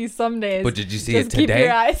 So maybe some days. But did you see just it keep today?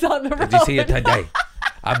 your eyes on the road. Did you see it today?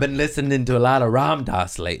 I've been listening to a lot of Ram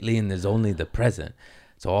Dass lately, and there's only the present.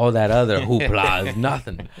 So all that other hoopla is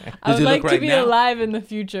nothing. I Does would it like look to right be now? alive in the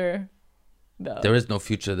future. Though. There is no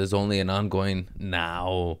future. There's only an ongoing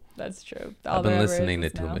now. That's true. I've been listening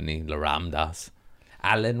to too many Ram Dass.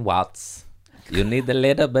 Alan Watts. You need a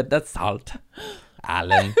little bit of salt.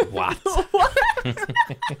 Alan Watts. You need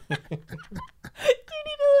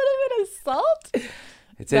a little bit of salt.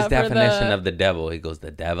 It's his That for definition the- of the devil. He goes,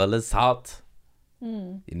 the devil is salt.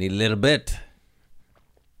 You need a little bit.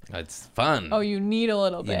 It's fun. Oh, you need a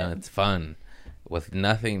little bit. You know, it's fun. With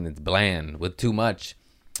nothing, it's bland. With too much,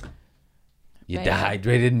 you Bad.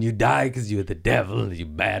 dehydrated and you die because you're the devil. You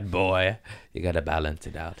bad boy. You gotta balance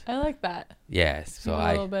it out. I like that. Yes. So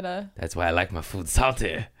a little bit of. That's why I like my food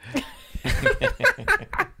salty.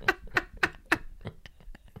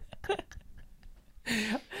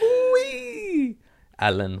 Wee.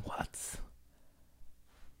 Alan Watts.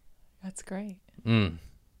 That's great. Mm.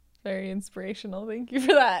 Very inspirational. Thank you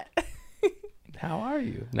for that. How are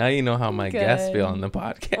you? Now you know how my guests Good. feel on the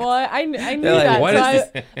podcast. Well, I knew They're like, that. "What So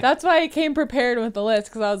is this?" that's why I came prepared with the list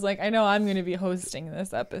because I was like, I know I'm going to be hosting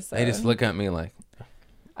this episode. They just look at me like,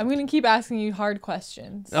 I'm going to keep asking you hard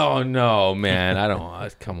questions oh no, man, I don't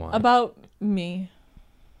want. Come on. about me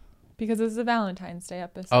because this is a Valentine's Day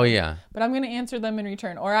episode. Oh yeah, But I'm going to answer them in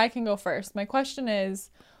return, or I can go first. My question is,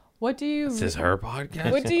 what do you? this is her podcast.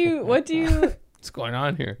 What do you? What do you? What's going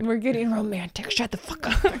on here? We're getting romantic. Shut the fuck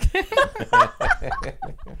up.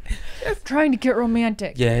 Trying to get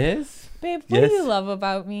romantic. Yes, Babe, what do Yes. you love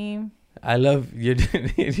about me? I love your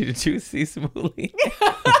juicy smoothie.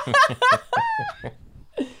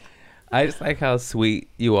 I just like how sweet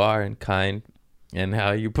you are and kind, and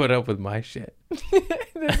how you put up with my shit.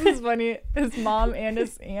 This is funny. His mom and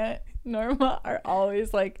his aunt, Norma, are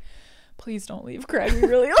always like, please don't leave Craig. We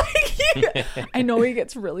really like you. I know he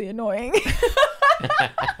gets really annoying.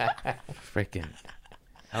 Freaking,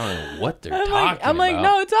 I don't know what they're I'm talking like, about.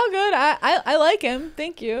 no, it's all good. I like him.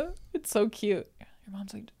 Thank you. It's so cute. Your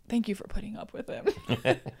mom's like, thank you for putting up with him.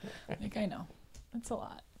 Like, I know. It's a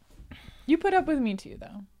lot. You put up with me too,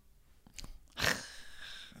 though.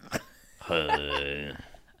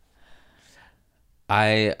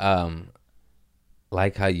 I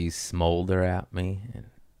like how you smolder at me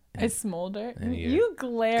I smolder. And You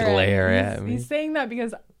glare. glare at at me. He's saying that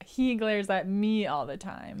because he glares at me all the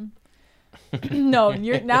time. No,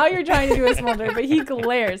 you're trying to do a smolder, but he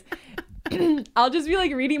glares. I'll just be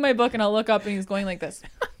like reading my book and I'll look up and he's going like this.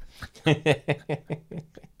 And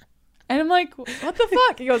I'm like, what the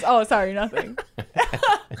fuck? He goes, oh, sorry, nothing.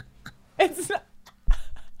 It's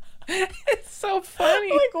so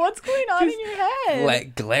funny. like, what's going on in your head?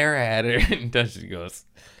 Like glare at her, and then she goes,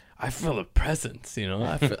 "I feel a presence, you know.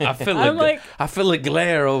 I feel I'm like- I feel a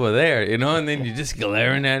glare over there, you know." And then you're just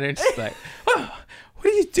glaring at her, just like, oh, "What are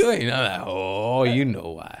you doing?" And I'm like, "Oh, you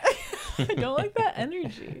know why? I don't like that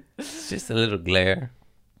energy. It's just a little glare."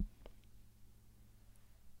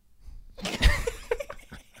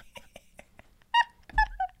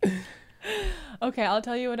 Okay, I'll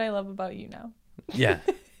tell you what I love about you now. Yeah.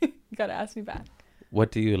 You gotta ask me back.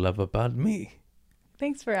 What do you love about me?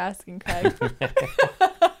 Thanks for asking, Craig.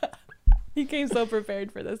 He came so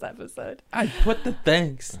prepared for this episode. I put the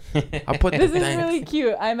thanks. I put the This is thanks. really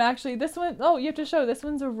cute. This one, oh, you have to show. This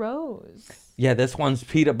one's a rose. Yeah, this one's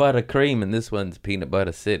peanut butter cream, and this one's peanut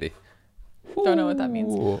butter city. Don't know what that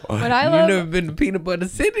means. Ooh. But I You've love- never been to Peanut Butter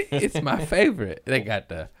City? It's my favorite. They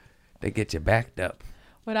get you backed up.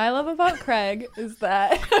 What I love about Craig is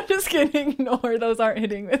that I'm just gonna ignore those aren't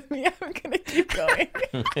hitting with me. I'm gonna keep going.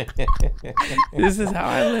 This is how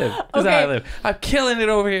I live. Okay. I'm killing it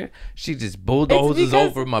over here. She just bulldozes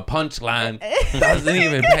because- over my punchline. Doesn't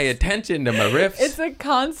even pay attention to my riffs. It's a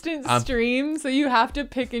constant stream, so you have to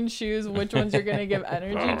pick and choose which ones you're gonna give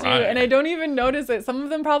energy to. Right. And I don't even notice it. Some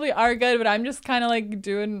of them probably are good, but I'm just kind of like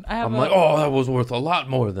doing. I'm like, oh, that was worth a lot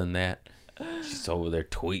more than that. She's over there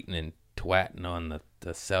tweeting and twatting on the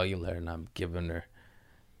cellular, and I'm giving her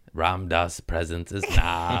Ram Dass presences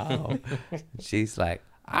now. She's like,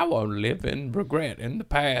 I won't live in regret in the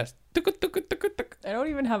past. I don't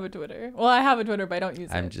even have a Twitter. Well, I have a Twitter, but I don't use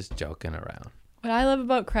it. I'm just joking around. What I love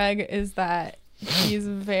about Craig is that he's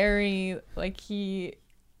very, like, he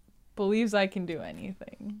believes I can do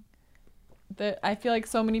anything. That I feel like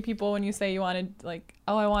so many people, when you say you want to, like,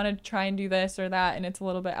 oh, I want to try and do this or that, and it's a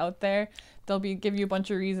little bit out there, they'll give you a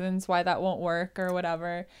bunch of reasons why that won't work or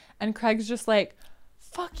whatever. And Craig's just like,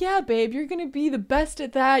 fuck yeah, babe, you're going to be the best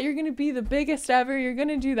at that. You're going to be the biggest ever. You're going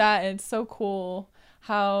to do that. And it's so cool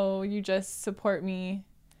how you just support me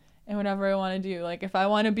in whatever I want to do. Like, if I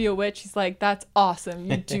want to be a witch, he's like, that's awesome.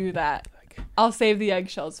 You do that. I'll save the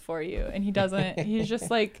eggshells for you. And he doesn't. He's just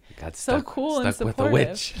like Got so stuck, cool and stuck supportive. with a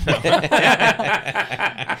witch.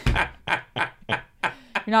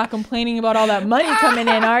 You're not complaining about all that money coming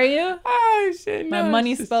in, are you? Oh, shit, My no,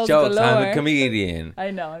 money it's just spells jokes. I'm galore. a comedian.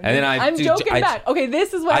 I know. And then I'm joking back. Okay,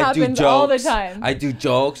 this is what happens all the time. I do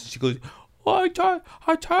jokes. She goes, "Oh,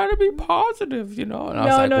 I try to be positive, you know." And I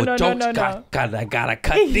was No, like, no, "Well, no, no, jokes no, no. gotta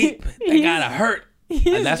cut deep. They gotta hurt." He's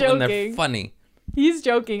And that's joking. when they're funny. He's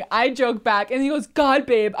joking. I joke back. And he goes, God,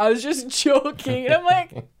 babe, I was just joking. And I'm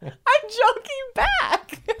like, I'm joking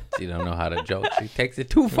back. She don't know how to joke. She takes it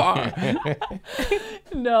too far.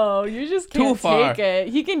 No, you just Too can't far. take it.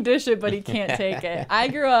 He can dish it, but he can't take it. I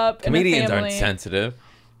grew up Comedians in a aren't family. sensitive.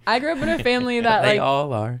 I grew up in a family that They like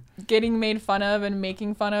all are. getting made fun of and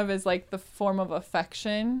making fun of is like the form of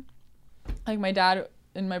affection. Like my dad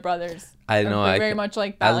and my brothers. I know. Are I very can- much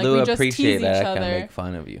like that. I Like do we just appreciate tease that each I can other. make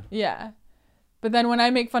fun of you. Yeah. But then when I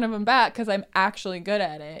make fun of him back, because I'm actually good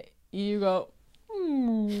at it, you go,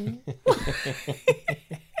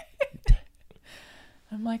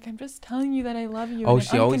 I'm like, I'm just telling you that I love you Oh, in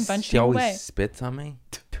she an always unconventional way. spits on me.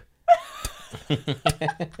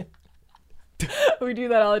 We do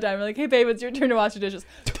that all the time. We're like, hey, babe, it's your turn to wash the dishes.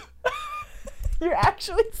 You're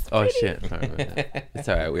actually spitting. Oh shit! Sorry about that. It's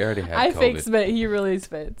all right. We already had I COVID. fake spit. He really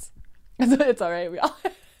spits. It's all right. We all.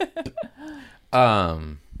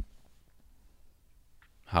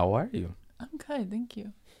 How are you? I'm good. Thank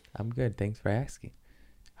you. I'm good. Thanks for asking.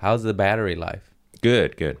 How's the battery life?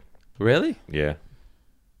 Good. Really? Yeah.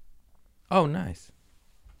 Oh, nice.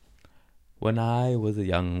 When I was a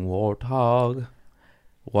young warthog,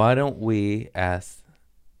 why don't we ask?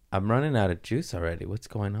 I'm running out of juice already. What's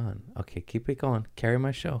going on? Okay, keep it going. Carry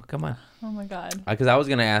my show. Come on. Oh my God. Because I was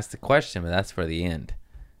gonna ask the question, but that's for the end.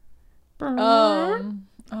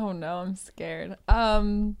 Oh no, I'm scared.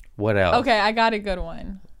 What else? Okay, I got a good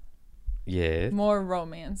one. Yes. More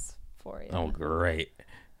romance for you. Oh, great.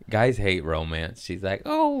 Guys hate romance. She's like,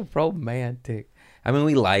 oh, romantic. I mean,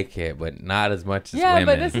 we like it, but not as much as yeah, women.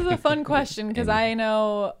 but this is a fun question because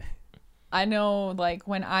And- I know, like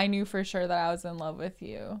when I knew for sure that I was in love with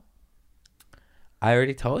you. I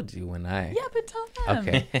already told you when I. Yeah, but tell them.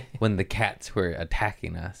 Okay. When the cats were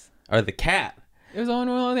attacking us. Or the cat. It was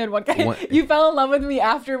only when we only had one guy. One- You fell in love with me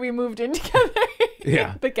after we moved in together.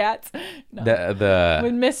 Yeah. The cats. No. The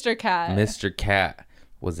When Mr. Cat. Mr. Cat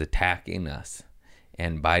was attacking us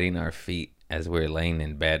and biting our feet as we were laying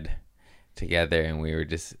in bed together, and we were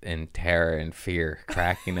just in terror and fear,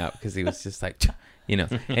 cracking up because he was just like, you know,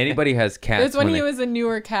 anybody has cats. It's when he was a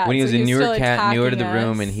newer cat. When he was so a newer still cat, newer to the attacking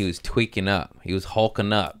room, us. and he was tweaking up. He was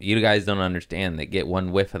hulking up. You guys don't understand. They get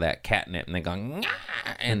one whiff of that catnip, and they're going, "Nyah!"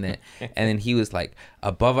 and then he was like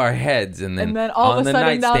above our heads, and then all on of a the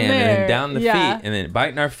sudden down nightstand, and there. then down the Yeah. feet, and then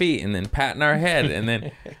biting our feet, and then patting our head, and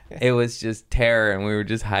then it was just terror, and we were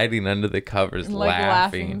just hiding under the covers, And, like,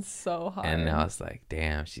 laughing. so hard. And I was like,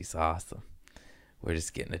 "Damn, she's awesome." We're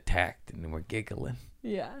just getting attacked, and we're giggling.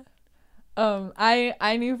 Yeah.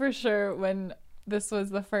 I knew for sure when this was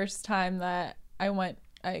the first time that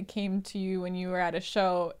I came to you when you were at a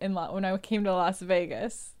show when I came to Las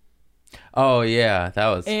Vegas. Oh yeah, that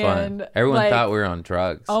was fun. And, Everyone like, thought we were on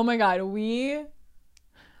drugs. Oh my God,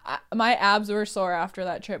 my abs were sore after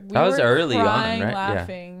that trip. That was were early on, crying, right? Yeah.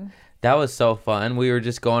 laughing. That was so fun. We were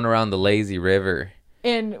just going around the lazy river,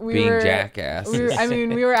 And we being were jackasses.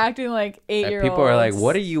 we were acting like 8-year-olds. People are like,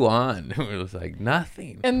 "What are you on?" It was like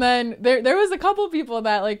nothing. And then there was a couple people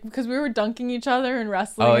that, like, because we were dunking each other and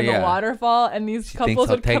wrestling Oh, in yeah. the waterfall, and these She couples thinks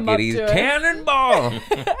I'll would take come it up easy. to us. Cannonball.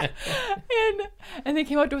 And they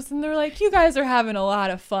came up to us and they were like, "You guys are having a lot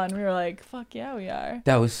of fun." We were like, "Fuck yeah, we are."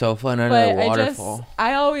 That was so fun under But the waterfall.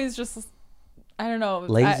 I always just, I don't know.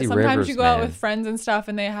 Lazy sometimes rivers, you go out man. with friends and stuff,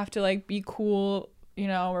 and they have to, like, be cool, you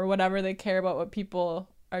know, or whatever. They care about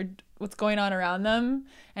what's going on around them.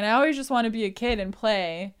 And I always just want to be a kid and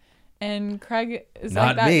play. And Craig is Not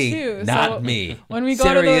like that me. too. Not So me. When we go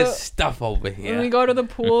Serious to the stuff over here. when we go to the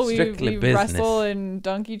pool, we Strictly business. wrestle and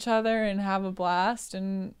dunk each other and have a blast.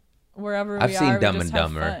 And wherever I've we seen are, Dumb we just and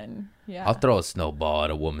have Dumber. fun. Yeah. I'll throw a snowball at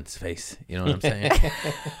a woman's face. You know what I'm saying?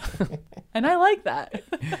 And I like that.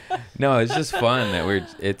 No, it's just fun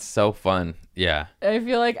it's so fun. Yeah. I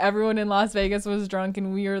feel like everyone in Las Vegas was drunk,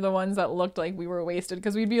 and we were the ones that looked like we were wasted,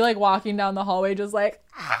 because we'd be like walking down the hallway just like,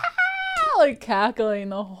 like cackling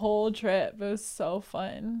the whole trip. It was so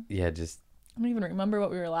fun. Yeah, just I don't even remember what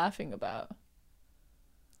we were laughing about.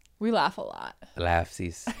 We laugh a lot.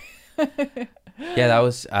 laughsies. Yeah, that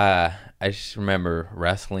was I just remember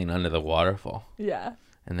wrestling under the waterfall. Yeah.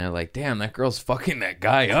 And they're like, "Damn, that girl's fucking that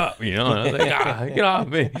guy up," you know? And I was like, get off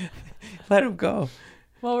me. Let him go.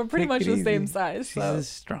 Well, we're pretty Take much it the same easy. size, She's so as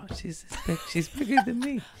strong. She's bigger than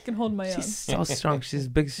me. I can hold my own. She's so strong. She's a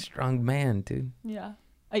big, strong man, dude. Yeah.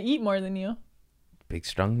 I eat more than you. Big,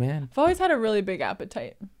 strong man. I've always had a really big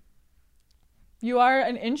appetite. You are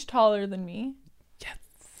an inch taller than me.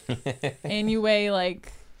 Yes. And you weigh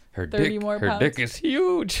like Her 30 dick, more her pounds. dick is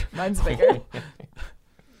huge. Mine's bigger.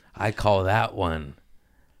 I call that one.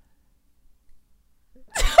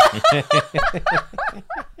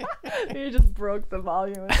 You just broke the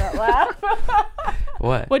volume with that laugh.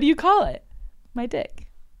 What? What do you call it? My dick.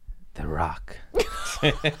 The Rock.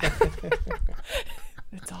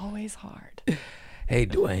 It's always hard. Hey,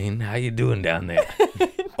 Dwayne, how you doing down there?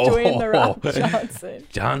 Dwayne The Rock Oh. Johnson.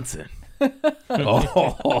 Johnson.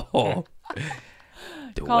 Oh.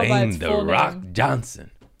 Called by its Dwayne The full Rock name.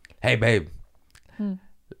 Johnson. Hey, babe.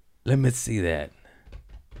 Let me see that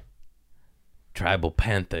tribal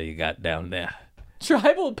panther you got down there.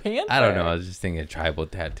 Tribal panther. I don't know. I was just thinking tribal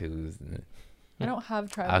tattoos. I don't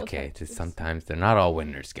have tribal Okay, tattoos. just sometimes they're not all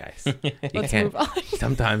winners, guys. You Let's can't. move on.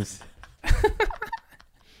 Sometimes.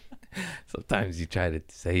 Sometimes you try to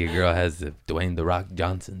say your girl has the Dwayne The Rock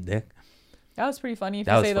Johnson dick. That was pretty funny if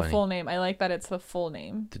That you was say the funny. full name. I like that it's the full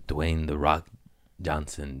name. The Dwayne The Rock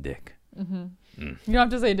Johnson dick. You don't have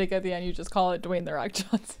to say dick at the end. You just call it Dwayne The Rock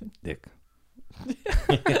Johnson. Dick.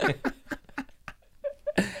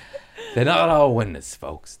 They're not all winners,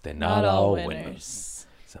 folks. They're not all winners.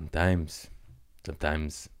 Sometimes.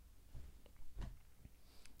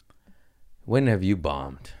 When have you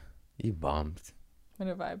bombed? You bombed. When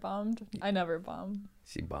have I bombed? I never bomb.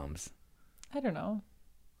 She bombs. I don't know.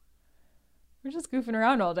 We're just goofing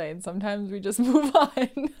around all day, and sometimes we just move on.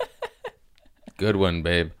 Good one,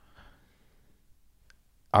 babe.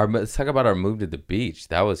 Let's talk about our move to the beach.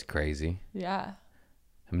 That was crazy. Yeah.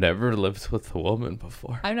 I've never lived with a woman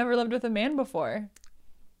before. I've never lived with a man before.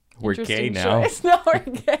 We're gay Interesting now. choice. No, we're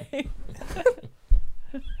gay.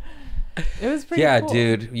 It was pretty Yeah, cool.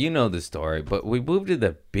 dude, you know the story. But we moved to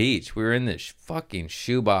the beach. We were in this fucking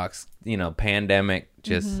shoebox, pandemic.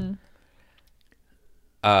 Just,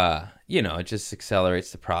 it just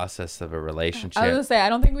accelerates the process of a relationship. I was going to say, I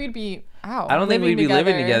don't think we'd be I don't think we'd be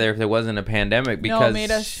living together if there wasn't a pandemic, No, because it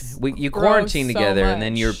made us you grow quarantine so together and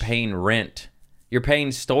then you're much. paying rent. You're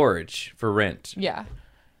paying storage for rent. Yeah.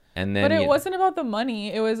 And then But it wasn't about the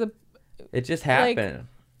money. It It just like, happened.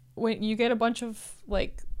 when you get a bunch of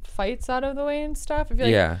like fights out of the way and stuff, I feel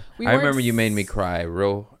like Yeah. we I weren't remember you made me cry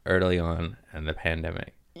real early on in the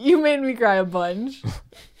pandemic. You made me cry a bunch.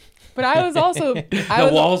 But I was also The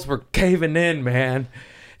walls were caving in, man.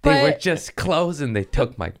 They were But- just closing. They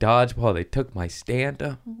took my dodgeball. They took my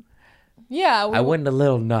stand-up. yeah, I went a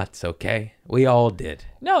little nuts, okay? We all did.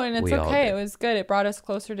 no, and it's we all okay. did. It was good. It brought us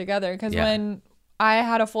closer together because Yeah. when I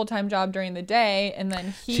had a full-time job during the day and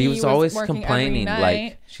then She was always working complaining. every Like,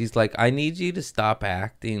 night. she's like, I need you to stop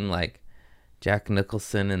acting like Jack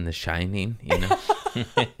Nicholson in The Shining, you know?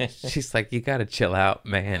 She's like, you got to chill out,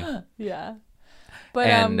 man. Yeah. But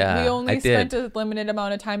And, we I only did. spent a limited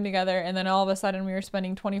amount of time together, and then all of a sudden we were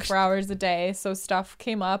spending 24 hours a day. So stuff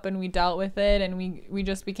came up, and we dealt with it, and we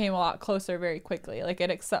just became a lot closer very quickly. Like it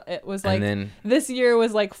was like And then this year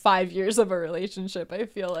was like 5 years of a relationship. I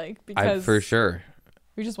feel like because for sure.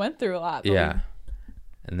 we just went through a lot. but Yeah.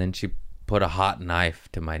 And then she put a hot knife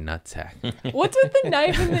to my nutsack. What's with the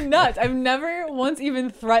knife and the nuts? I've never once even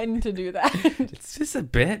threatened to do that. It's just a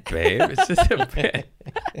bit, babe. It's just a bit.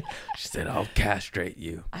 She said, I'll castrate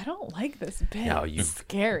you. I don't like this bit. No, you- It's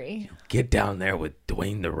scary. Get down there with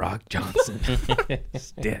Dwayne The Rock Johnson.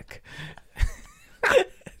 Stick.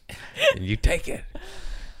 And you take it.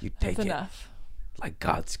 You take That's it enough. like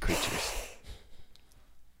God's creatures.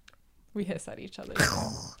 We hiss at each other.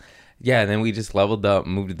 Yeah, and then we just leveled up,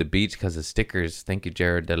 moved to the beach because of stickers. Thank you,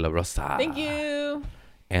 Jared De La Rosa. Thank you.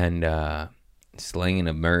 And slinging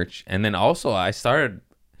of merch. And then also I started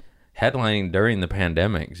headlining during the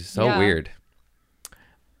pandemic. Just so Yeah. weird.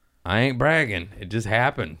 I ain't bragging. It just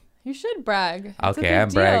happened. You should brag. It's a Okay, big I'm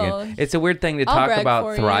deal. bragging. It's a weird thing to I'll talk brag about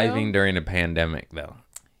for thriving you. during a pandemic, though.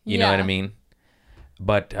 You know what I Yeah. mean?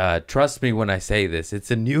 But trust me when I say this. It's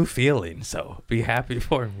a new feeling, so be happy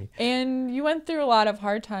for me. And you went through a lot of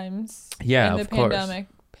hard times Yeah, in the of course.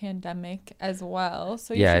 pandemic as well.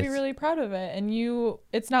 So you Yeah, should be it's- really proud of it. And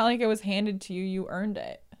it's not like it was handed to you. You earned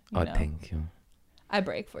it. You Oh, know? thank you. I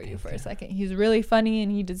break for you for a second. He's really funny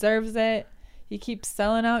and he deserves it. He keeps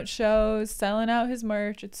selling out shows, selling out his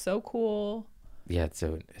merch. It's so cool. Yeah, it's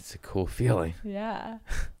a cool feeling. Yeah.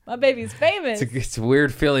 My baby's famous. It's a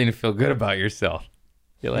weird feeling to feel good about yourself.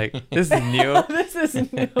 You're like, this is new. This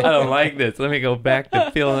is new. I don't like this. Let me go back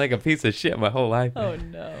to feeling like a piece of shit my whole life. Oh,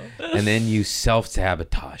 no. And then you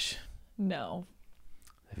self-sabotage. No.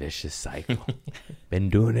 Vicious cycle. Been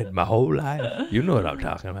doing it my whole life. You know what I'm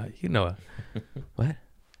talking about. You know it. What?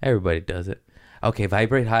 Everybody does it. Okay,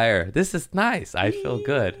 vibrate higher. This is nice. I feel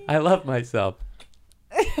good. I love myself.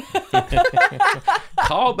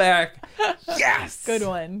 Call back. Yes. Good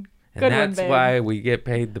one. And Good one, that's babe. why we get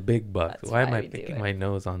paid the big bucks. That's Why am why I we do picking it. my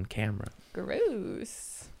nose on camera?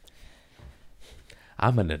 Gross.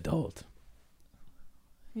 I'm an adult.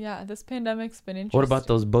 Yeah, this pandemic's been interesting. What about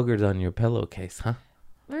those boogers on your pillowcase, huh?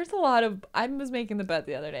 There's a lot of. I was making the bed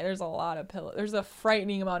the other day. There's a lot of pillow. There's a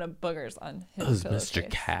frightening amount of boogers on his Those pillowcase. Mr.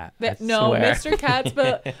 Cat. That- I no, swear. Mr. Cat's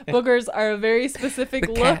boogers are a very specific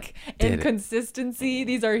The cat look did and it. consistency.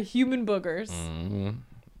 These are human boogers. Mhm.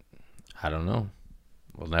 I don't know.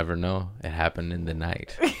 We'll never know. It happened in the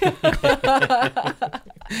night.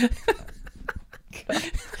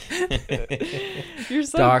 You're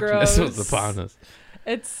so Darkness gross. was upon us.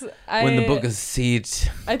 It's When the book of siege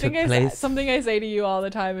I took think place. something I say to you all the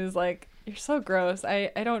time is like, you're so gross.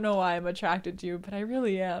 I don't know why I'm attracted to you, but I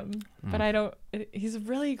really am. Mm. But I don't. He's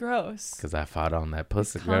really gross. Because I fought on that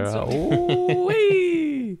pussy It's girl. constantly-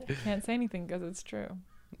 Ooh-wee. I can't say anything because it's true.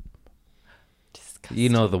 Disgusting. You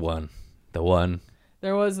know the one. The one.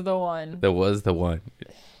 There was the one. There was the one.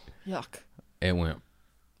 Yuck. It went.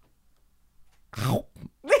 No.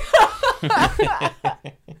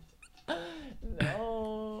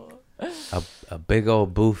 A big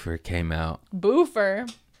old boofer came out. Boofer.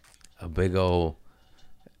 A big old.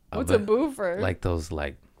 What's a boofer? Like those,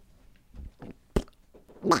 like.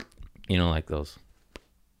 You know, like those.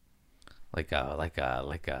 Like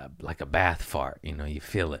a bath fart. You know, you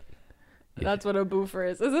feel it. That's what a boofer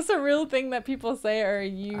is. Is this a real thing that people say, or are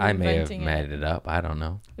you I may have inventing made it up. I don't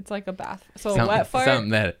know. It's like a bath. So a Something, wet fart. something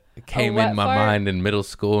that came wet in my fart? mind in middle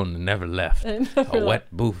school and never left. And A wet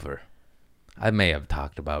boofer. I may have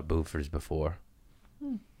talked about boofers before.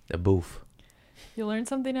 A boof. You learn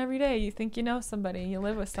something every day. You think you know somebody. You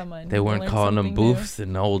live with someone. They You weren't learn calling them something new. boofs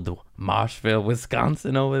in old Marshville,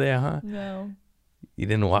 Wisconsin over there, huh? No. You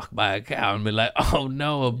didn't walk by a cow and be like, oh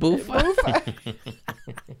no, a boofer.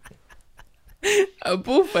 A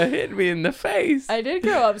boofer hit me in the face. I did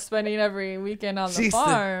grow up spending every weekend on the She's the-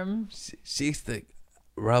 farm. She used to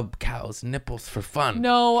rub cows' nipples for fun.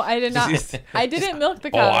 No, I did not. She's- I didn't milk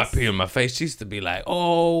the Oh, I cows. pee in my face. She used to be like,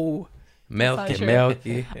 oh, Milky, true.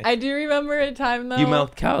 milky. I do remember a time though. You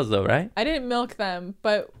milked cows though, right? I didn't milk them,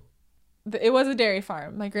 but it was a dairy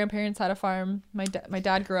farm. My grandparents had a farm. My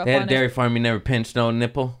dad grew up They had on a dairy it. farm. You never pinched no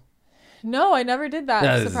nipple. No, I never did that.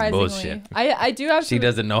 That is surprisingly, bullshit. I do have. She some-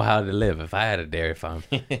 doesn't know how to live. If I had a dairy farm,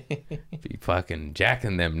 be fucking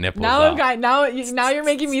jacking them nipples Now off. now you're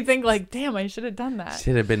making me think like, damn, I should have done that.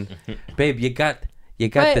 Should have been, babe. You got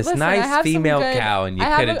But this listen, I have nice some female good- cow, and you I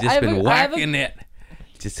have could have a- just I have been a- I have a- whacking it,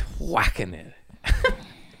 just whacking it,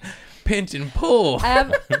 pinch and pull. I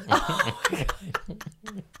have.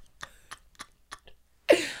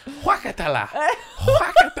 Whackatala,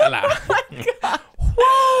 whackatala.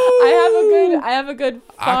 I have a good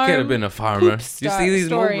farm. I could have been a farmer. poop You see these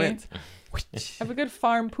story. movements? I have a good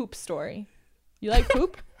farm poop story. You like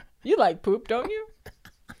poop? You like poop, don't you?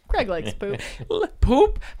 Greg likes poop.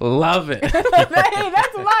 Poop, love it. Hey,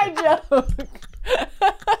 that's my joke.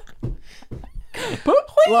 Poop,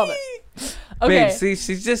 love it. Okay. Babe, see,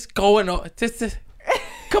 she's just going on. Just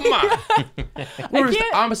come on.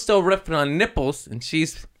 can't- I'm still ripping on nipples, and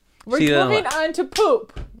she's. We're she doesn't moving like- on to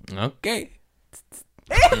poop.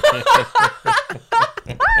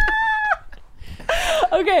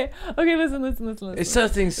 Okay. Okay, listen. It's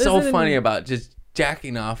something so Listen to funny me. about just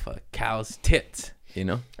jacking off a cow's tits, you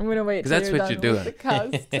know? I'm gonna wait. 'Cause till that's you're what you're done with doing.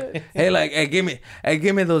 the cow's tit. Hey, like, hey, give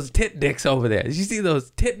me those tit dicks over there. Did you see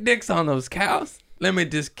those tit dicks on those cows? Let me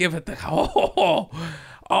just give it the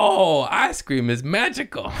ice cream is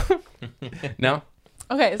magical. No?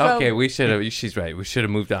 Okay, so Okay, we should have. She's right. We should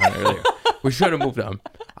have moved on earlier. We should have moved on.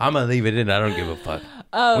 I'm gonna leave it in. I don't give a fuck.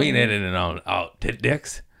 We ain't editing on tit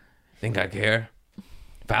dicks. Think I care?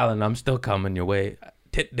 Fallon, I'm still coming your way.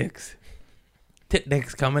 Tit dicks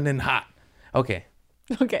coming in hot. Okay.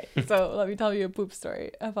 Okay, so let me tell you a poop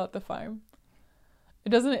story about the farm.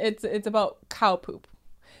 It's about cow poop.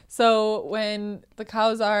 So when the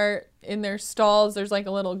cows are in their stalls, there's like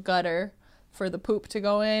a little gutter for the poop to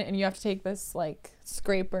go in, and you have to take this like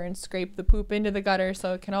scraper and scrape the poop into the gutter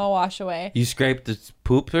so it can all wash away. You scraped the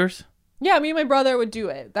poopers? Yeah, me and my brother would do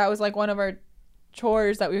it. That was like one of our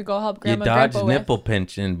chores that we would go help You grandma and dodged grandpa with. nipple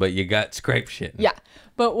pinching, but you got scrape shit. Yeah,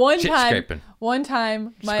 but one Shit time, scraping. my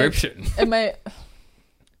Scrape shit. and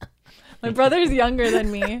my brother's younger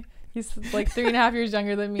than me. He's like 3.5 years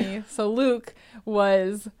younger than me. So Luke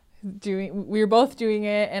was we were both doing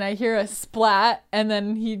it, and I hear a splat, and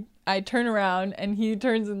then I turn around and he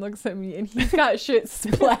turns and looks at me, and he's got shit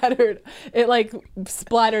splattered. It like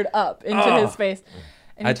splattered up into his face.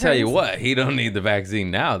 And I he tell you turns- what, he don't need the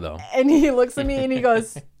vaccine now though. And he looks at me and he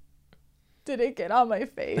goes, "Did it get on my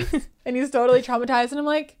face?" And he's totally traumatized, and I'm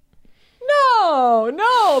like,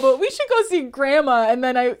 No, but we should go see grandma. And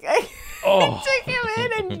then I Oh. took him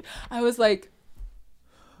in, and I was like,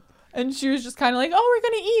 and she was just kind of like, "Oh, we're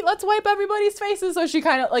gonna eat. Let's wipe everybody's faces." So she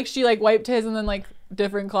kind of like wiped his, and then like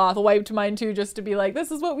different cloth wiped mine too, just to be like,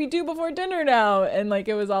 "This is what we do before dinner now." And like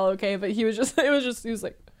it was all okay, but he was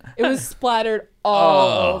like, it was splattered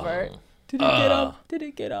all over. Did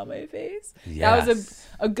it get on my face? Yes. That was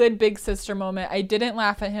a good big sister moment. I didn't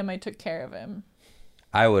laugh at him. I took care of him.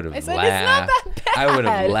 I would have I said, laughed. "It's not that bad." I would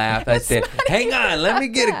have laughed. I It's said, not "Hang on, let me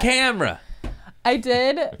get a bad." camera." I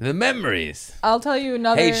did. The memories. I'll tell you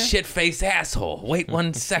another. Hey, shit face asshole. Wait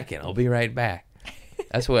 1 second. I'll be right back.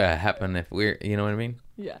 That's what happened if we're, you know what I mean?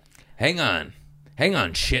 Yeah. Hang on,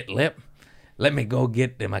 shit lip. Let me go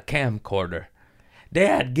get my camcorder.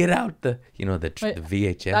 Dad, get out the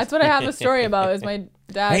VHS. That's what I have a story about. Is my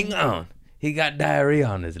dad. Hang on. He got diarrhea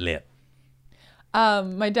on his lip.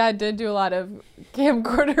 My dad did do a lot of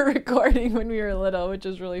camcorder recording when we were little, which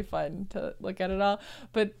was really fun to look at it all.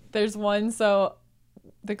 But there's one, so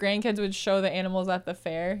the grandkids would show the animals at the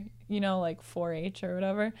fair, like 4-H or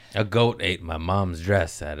whatever. A goat ate my mom's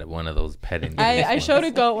dress at one of those petting. I showed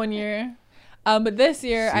a goat one year. But this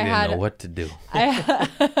year She I didn't had know what to do.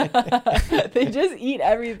 they just eat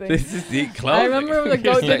everything. This is eat clothing. I remember when the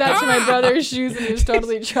goat did that to my "Ah!" brother's shoes, and he was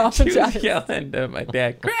totally She was traumatized. yelling to my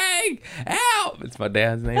dad, "Craig, help!" It's my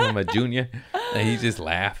dad's name. I'm a junior. And he's just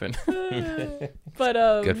laughing. But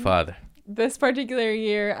Good father. this particular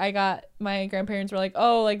year, my grandparents were like,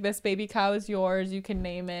 "Oh, like this baby cow is yours. You can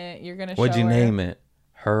name it. You're gonna." What'd you name it?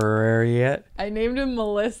 Harriet? I named him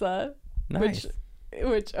Melissa. Nice.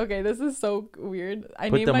 Which okay, this is so weird.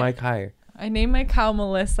 Put the mic higher. I named my cow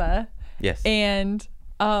Melissa, Yes. and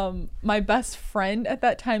my best friend at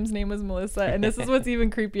that time's name was Melissa, and this is what's even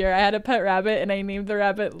creepier. I had a pet rabbit, and I named the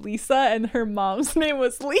rabbit Lisa, and her mom's name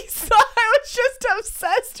was Lisa. I was just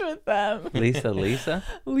obsessed with them. Lisa?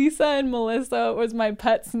 Lisa and Melissa was my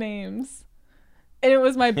pets' names. And it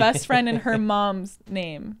was my best friend and her mom's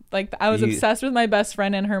name. Like, I was obsessed with my best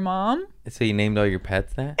friend and her mom. So you named all your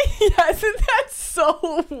pets that? Yes, and that's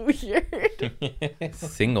so weird.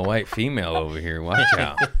 Single white female over here. Watch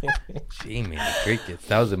out. Jamie the Crickets.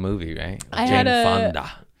 That was a movie, right? I Jane had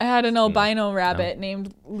Fonda. I had an albino rabbit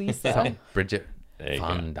named Lisa. Bridget There you go.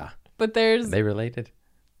 Fonda. But there's, They related?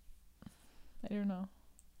 I don't know.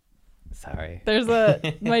 Sorry. There's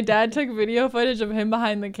my dad took video footage of him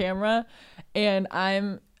behind the camera, and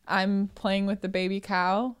I'm playing with the baby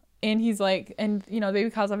cow, and he's like, and you know,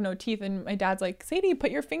 baby cows have no teeth, and my dad's like, Sadie,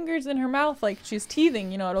 put your fingers in her mouth like she's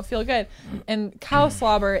teething, you know, it'll feel good. And cow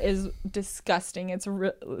slobber is disgusting. It's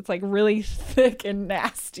like really thick and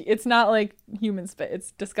nasty. It's not like human spit.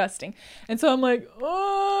 It's disgusting. And so I'm like,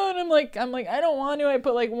 oh, and I'm like, I don't want to. I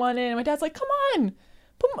put like one in, and my dad's like, come on.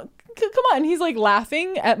 Come on. He's like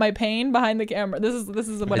laughing at my pain behind the camera. This is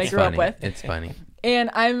what I grew up with. It's funny.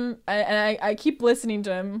 And I keep listening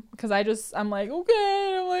to him because I'm like,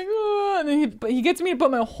 okay. I'm like, oh. And then he gets me to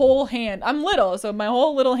put my whole hand. I'm little, so my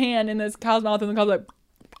whole little hand in this cow's mouth, and the cow's like,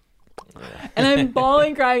 and I'm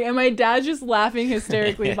bawling, crying, and my dad's just laughing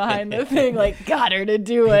hysterically behind the thing, like, got her to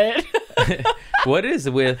do it. What is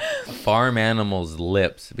with farm animals'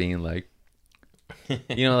 lips being like,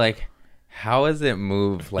 you know, like, how does it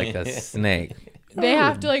move like a snake? They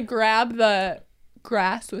have to like grab the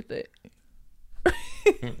grass with it.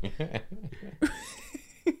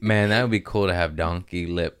 Man, that would be cool to have donkey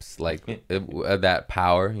lips, like that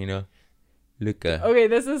power, you know? Look, Okay,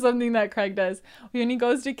 this is something that Craig does. When he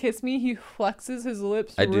goes to kiss me, he flexes his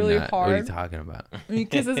lips I do really not. hard. What are you talking about? And he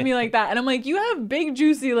kisses me like that. And I'm like, you have big,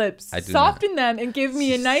 juicy lips. I do Soften them and give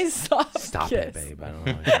me a nice, soft Stop kiss. it, babe. I don't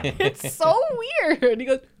know what you're talking about. It's so weird. He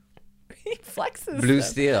goes, he flexes Blue them.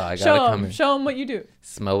 steel. I Show gotta come him. in. Show him what you do.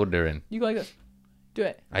 Smoldering. You go like this. Do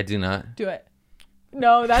it. I do not. Do it.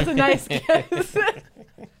 No, that's a nice kiss.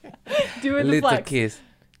 Do it the Little flex. kiss.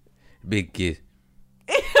 Big kiss.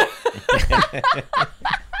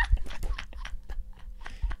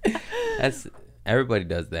 That's everybody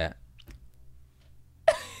does that.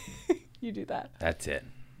 You do that. That's it.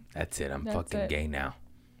 That's it. I'm That's fucking it. gay now.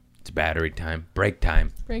 It's battery time. Break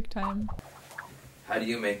time. Break time. How do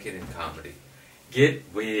you make it in comedy? Get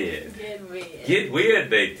weird. Get weird. Get weird,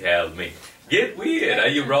 they tell me. Get weird. Are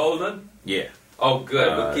you rolling? Yeah. Oh,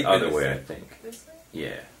 good. We'll keep it Other the way, I same. think. This way?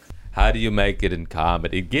 Yeah. How do you make it in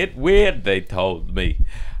comedy? Get weird, they told me.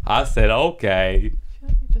 I said, okay. I feel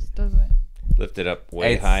like it just doesn't. Lift it up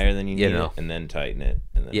way It's, higher than you you need know. it, and then tighten it.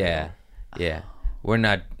 And then Yeah. Yeah. We're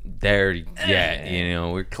not there yet, you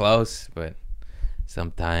know. We're close, but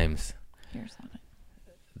sometimes Here's something.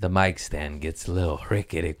 the mic stand gets a little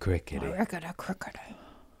rickety crickety. Crickety, crickety.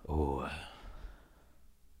 Ooh.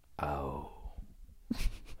 Oh.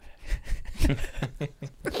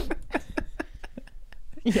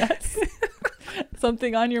 Yes.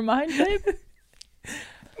 Something on your mind, babe?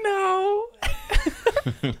 No.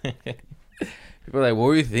 People are like, what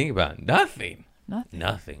were you thinking about? Nothing. Nothing.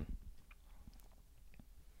 Nothing.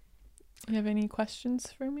 You have any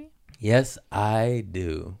questions for me? Yes, I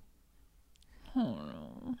do. Oh,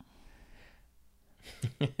 no.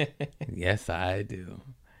 Yes, I do.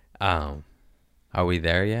 Are we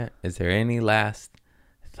there yet? Is there any last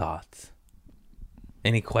thoughts?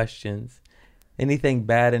 Any questions? Anything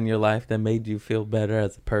bad in your life that made you feel better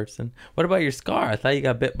as a person? What about your scar? I thought you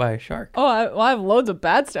got bit by a shark. Oh, I have loads of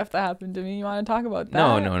bad stuff that happened to me. You want to talk about that?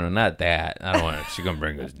 No, not that. I don't want. She's gonna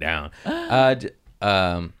bring us down.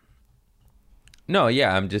 No,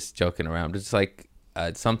 yeah, I'm just joking around. Just like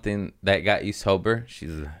something that got you sober. She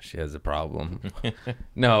has a problem.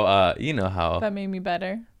 No, you know how That made me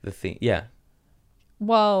better. the thing. Yeah,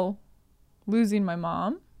 Well, losing my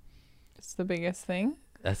mom is the biggest thing.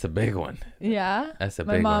 that's a big one. Yeah. That's a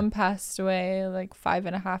My big mom one. passed away like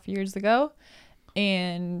 5.5 years ago.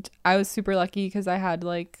 And I was super lucky because I had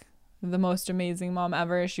like the most amazing mom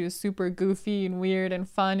ever. She was super goofy and weird and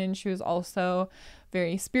fun. And she was also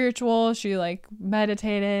very spiritual. She like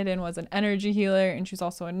meditated and was an energy healer. And she was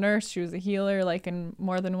also a nurse. She was a healer like in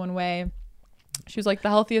more than one way. She was like the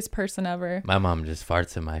healthiest person ever. My mom just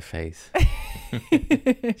farts in my face.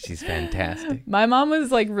 She's fantastic. My mom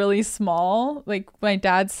was like really small. Like my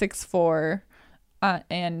dad's 6'4",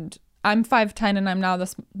 and I'm 5'10", and I'm now the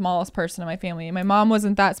smallest person in my family. And my mom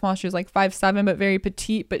wasn't that small. She was like 5'7", but very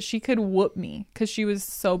petite. But she could whoop me because she was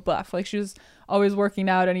so buff. Like she was always working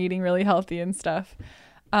out and eating really healthy and stuff.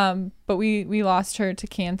 But we lost her to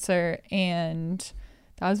cancer, and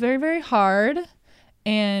that was very, very hard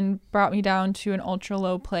and brought me down to an ultra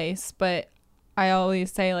low place. But I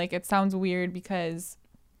always say, like, it sounds weird because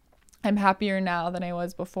I'm happier now than I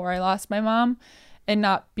was before I lost my mom. and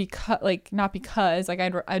not because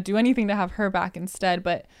I'd do anything to have her back instead.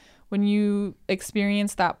 But when you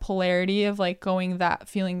experience that polarity of like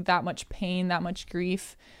feeling that much pain, that much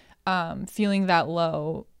grief, feeling that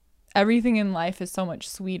low, everything in life is so much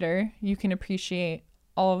sweeter. You can appreciate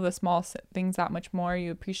all of the small things that much more.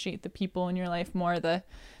 You appreciate the people in your life more. The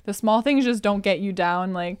small things just don't get you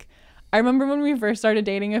down. Like, I remember when we first started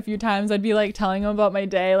dating a few times, I'd be like telling him about my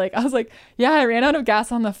day. Like, I was like, yeah, I ran out of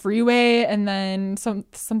gas on the freeway, and then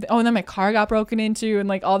something. Oh, and then my car got broken into, and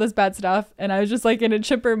like all this bad stuff. And I was just like in a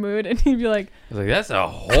chipper mood, and he'd be like, I was like, that's a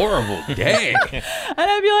horrible day. and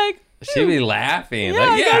I'd be like, she'd be laughing. Yeah, like,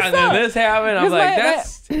 I yeah, guess and then so. this happened. I'm 'Cause like, my-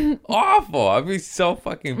 that's awful. I'd be so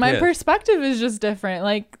fucking pissed. my perspective is just different.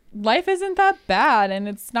 Like, life isn't that bad, and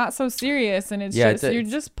it's not so serious, and it's Yeah, just you're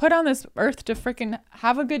just put on this earth to freaking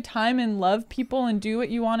have a good time and love people and do what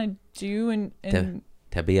you want to do, and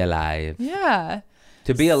to be alive. yeah,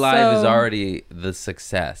 To be alive is So- already the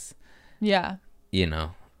success, yeah. you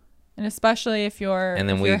know. And especially if you're And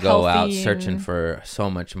then if we you're go out healthy searching and- for so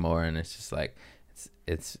much more, and it's just like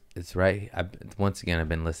it's right. Once again, I've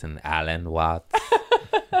been listening to Alan Watts,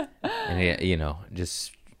 and he, you know,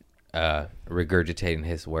 just regurgitating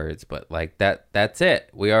his words. But like that's it.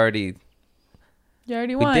 We you already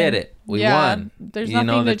won. did it. We Yeah, won. There's You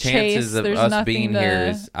know, nothing the to chances chase. of There's us nothing being to, here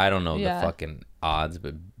is, I don't know yeah. the fucking odds,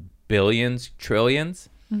 but billions, trillions.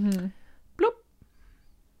 Mm-hmm. Bloop.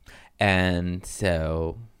 And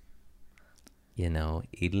so, you know,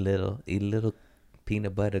 eat a little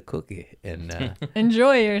peanut butter cookie and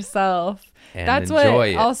Enjoy yourself. and That's enjoy what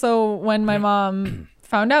it. also when my mom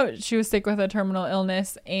found out she was sick with a terminal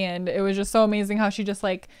illness, and it was just so amazing how she just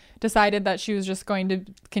like decided that she was just going to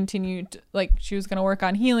continue like she was going to work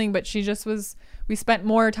on healing, but she just was, we spent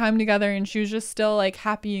more time together, and she was just still like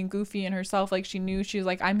happy and goofy in herself. Like, she knew she was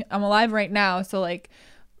like, I'm alive right now, so like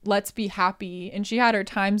let's be happy. And she had her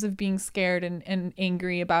times of being scared and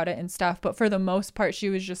angry about it and stuff, but for the most part she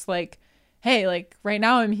was just like, hey, like right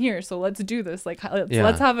now I'm here, so let's do this. Like,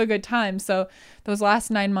 let's have a good time. So those last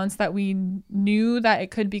 9 months that we knew that it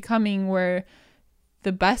could be coming were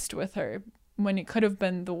the best with her, when it could have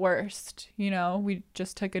been the worst. You know, we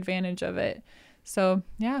just took advantage of it. So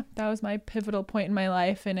yeah, that was my pivotal point in my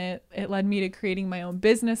life, and it led me to creating my own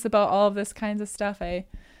business about all of this kinds of stuff. I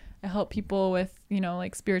help people with, you know,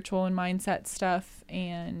 like spiritual and mindset stuff,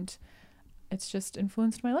 and it's just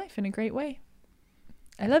influenced my life in a great way.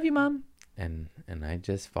 I love you, Mom. And I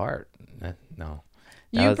just fart. No.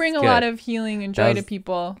 You bring a lot of healing and joy to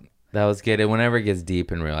people. That was good. Whenever it gets deep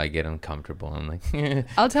and real, I get uncomfortable. I'm like,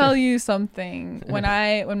 I'll tell you something. When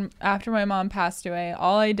after my mom passed away,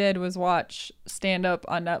 all I did was watch stand up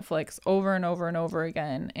on Netflix over and over and over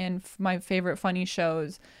again, and my favorite funny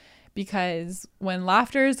shows, because when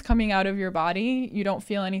laughter is coming out of your body, you don't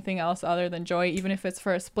feel anything else other than joy, even if it's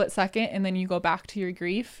for a split second, and then you go back to your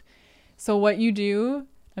grief. So what you do,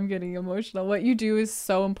 I'm getting emotional. What you do is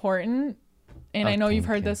so important. And I know you've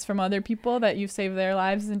heard this from other people, that you've saved their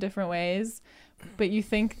lives in different ways, but you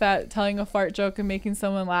think that telling a fart joke and making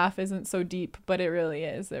someone laugh isn't so deep, but it really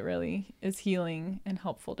is. It really is healing and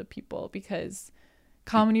helpful to people, because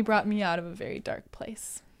comedy brought me out of a very dark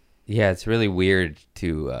place. yeah, it's really weird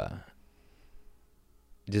to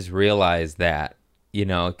just realize that, you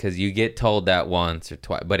know, because you get told that once or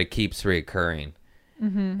twice, but it keeps reoccurring.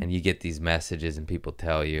 Mm-hmm. And you get these messages and people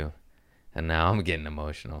tell you, and now I'm getting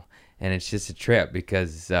emotional. And it's just a trip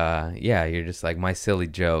because, yeah, you're just like, my silly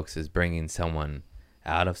jokes is bringing someone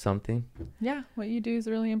out of something. Yeah, what you do is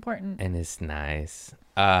really important. And it's nice.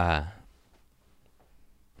 Yeah.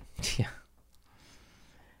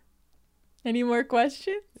 Any more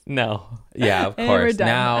questions? No. Yeah, of And we're course. done.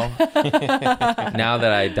 Now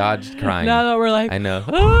that I dodged crying, Now that we're like, I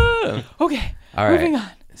know. okay, All moving right. on.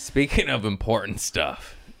 Speaking of important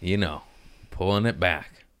stuff, you know, pulling it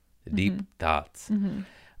back, the deep thoughts. Mm-hmm.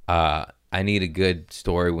 I need a good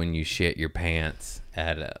story when you shit your pants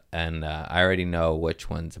and I already know which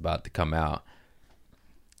one's about to come out,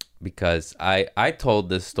 because I told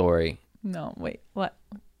this story. No, wait, what?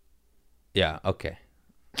 Yeah, okay.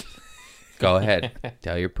 Go ahead.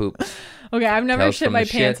 Tell your poop. Okay, I've never Tell shit some my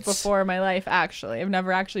pants shits. before in my life, actually. I've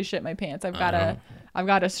never actually shit my pants. I've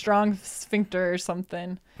got a strong sphincter or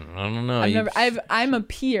something. I don't know. I'm a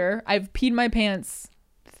peer. I've peed my pants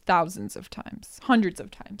thousands of times. Hundreds of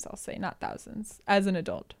times, I'll say, not thousands, as an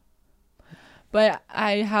adult. But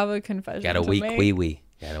I have a confession Got a to weak make. wee wee.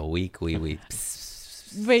 Got a weak wee wee.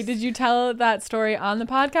 Wait, did you tell that story on the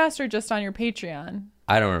podcast or just on your Patreon?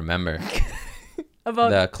 I don't remember.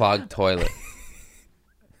 About The clogged toilet.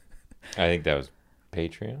 I think that was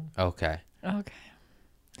Patreon. Okay.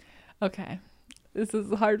 Okay. This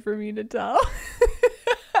is hard for me to tell.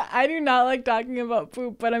 I do not like talking about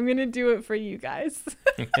poop, but I'm gonna do it for you guys.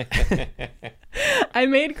 I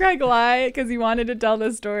made Craig lie because he wanted to tell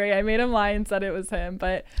the story. I made him lie and said it was him,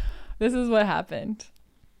 but this is what happened.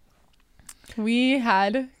 We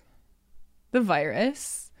had the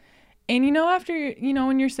virus, and after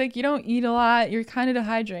when you're sick, you don't eat a lot. You're kind of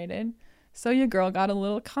dehydrated, so your girl got a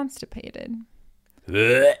little constipated.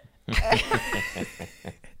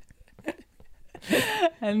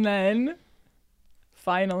 And then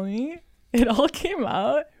finally it all came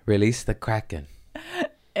out. Release the Kraken.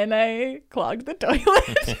 And I clogged the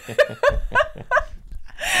toilet.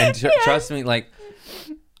 And trust me, like,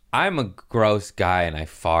 I'm a gross guy and I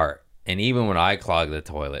fart. And even when I clog the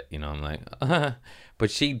toilet, I'm like, but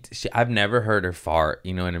she I've never heard her fart.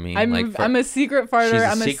 You know what I mean? I'm a secret farter. She's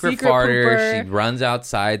I'm a secret farter. pooper. She runs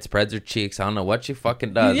outside, spreads her cheeks. I don't know what she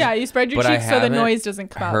fucking does. Yeah, you spread your But I cheeks so the haven't noise doesn't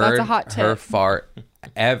come out. That's a hot tip. Her fart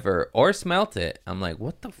ever or smelt it. I'm like,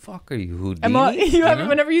 what the fuck are you, Houdini?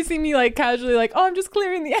 Whenever you see me like casually like, oh, I'm just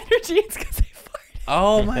clearing the energy, it's because I farted.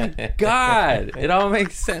 Oh my god, it all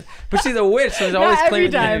makes sense. But she's a witch, so she's always clearing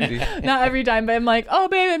the energy. Not every time, but I'm like, oh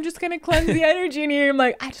babe, I'm just gonna cleanse the energy in here. I'm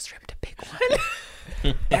like, I just ripped a big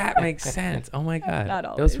one. That makes sense. Oh my god, Not it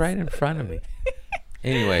always. was right in front of me.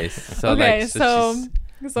 Anyways, so Okay, like, so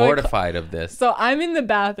she's mortified of this. So I'm in the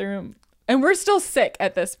bathroom, and we're still sick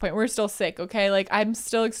at this point. We're still sick, okay? Like, I'm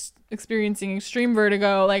still experiencing extreme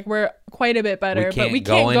vertigo. Like, we're quite a bit better, but we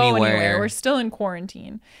can't go anywhere. We're still in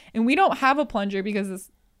quarantine. And we don't have a plunger because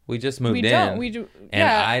we just moved in. And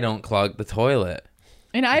I don't clog the toilet.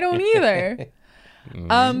 And I don't either.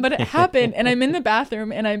 But it happened, and I'm in the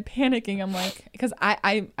bathroom, and I'm panicking. I'm like, because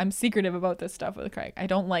I'm secretive about this stuff with Craig. I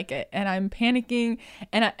don't like it, and I'm panicking,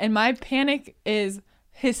 and my panic is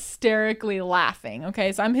hysterically laughing.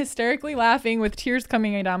 Okay, so I'm hysterically laughing with tears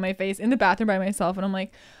coming down my face in the bathroom by myself, and I'm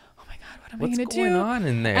like, oh my god, what am I gonna do? What's going on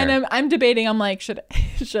in there? And I'm debating. I'm like, should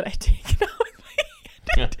I take it out with my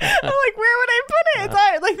hand? I'm like, where would I put it? It's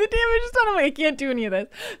hard. Like, the damage is done. I'm like, I can't do any of this.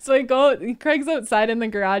 So I go. Craig's outside in the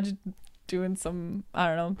garage doing some, I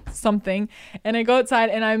don't know, something, and I go outside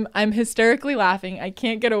and I'm hysterically laughing. I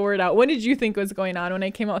can't get a word out. What did you think was going on when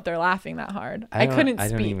I came out there laughing that hard? I couldn't speak.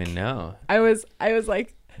 I don't even know. I was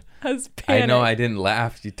like, I was panicked. I know I didn't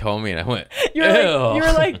laugh. You told me, and I went, you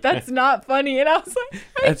were like, that's not funny, and I was like,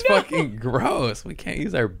 that's fucking gross. We can't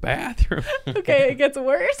use our bathroom. Okay, it gets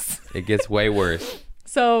worse. It gets way worse.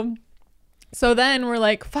 So then we're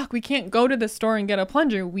like, fuck, we can't go to the store and get a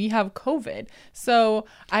plunger. We have COVID. So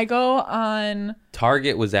I go on.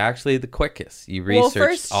 Target was actually the quickest. You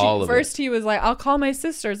researched all of it. First he was like, I'll call my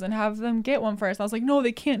sisters and have them get one first. I was like, no,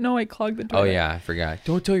 they can't know I clogged the toilet. Oh, yeah, I forgot.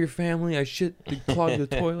 Don't tell your family I clogged the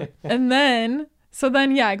toilet. And then,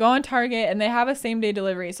 I go on Target and they have a same day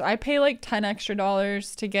delivery. So I pay like $10 extra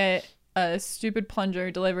to get a stupid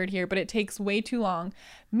plunger delivered here, but it takes way too long.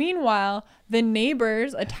 Meanwhile, the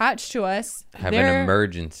neighbors attached to us have an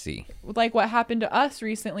emergency, like what happened to us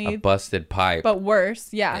recently. A busted pipe, but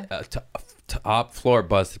worse. Yeah, top floor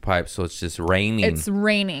busted pipe, so it's just raining. It's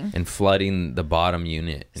raining and flooding the bottom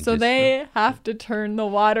unit. So they have to turn the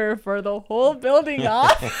water for the whole building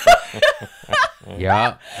off.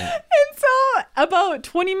 Yeah. And so about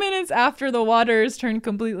 20 minutes after the water is turned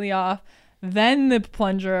completely off, then the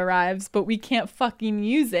plunger arrives, but we can't fucking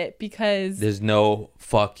use it because there's no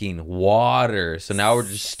fucking water. So now we're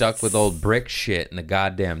just stuck with old brick shit in the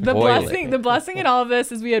goddamn toilet. The blessing in all of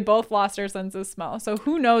this is we had both lost our sense of smell. So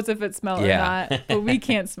who knows if it smelled or not, but we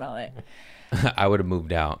can't smell it. I would have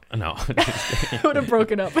moved out. No. I would have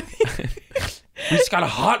broken up with you. We just gotta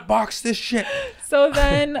hot box this shit. So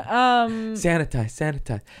then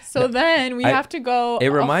sanitize. So then we have to go. It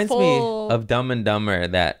reminds me of Dumb and Dumber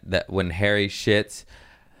that when Harry shits.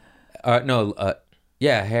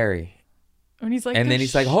 Harry. When he's like, and then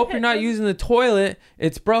he's like, hope you're not using the toilet.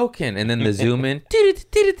 It's broken. And then the zoom in,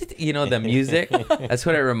 the music. That's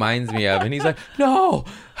what it reminds me of. And he's like, no,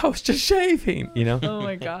 I was just shaving. Oh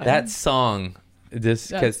my god. That song.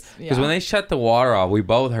 Just because when they shut the water off, we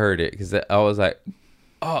both heard it because I was like,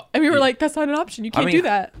 oh. And we were like, that's not an option. You can't do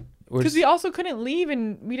that. Because we also couldn't leave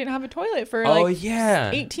and we didn't have a toilet for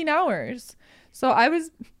 18 hours. So I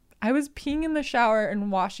was peeing in the shower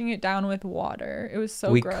and washing it down with water. It was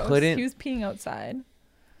so gross. He was peeing outside.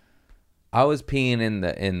 I was peeing in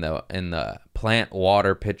the plant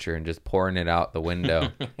water pitcher and just pouring it out the window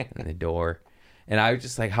and the door. And I was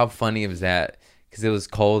just like, how funny was that? Because it was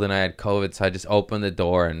cold and I had COVID, so I just opened the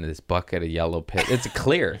door and this bucket of yellow piss. It's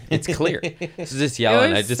clear. It's just yellow.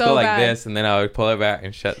 And I just go like this, and then I would pull it back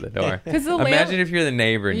and shut the door. Imagine if you're the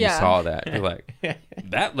neighbor and you saw that. You're like,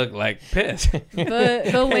 that looked like piss. The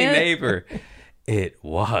hey, neighbor. It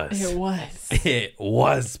was. It was. It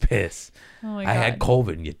was piss. Oh my I had God.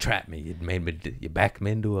 COVID and you trapped me. You backed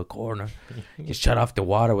me into a corner. You shut off the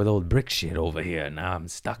water with old brick shit over here. Now I'm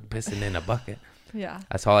stuck pissing in a bucket. Yeah.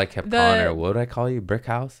 That's all I kept calling her. What did I call you? Brick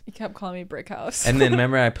house? You kept calling me Brick House. And then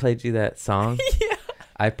remember I played you that song? Yeah.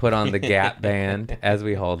 I put on the Gap band as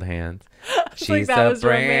we hold hands. She's that a was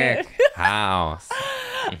brick romantic. house.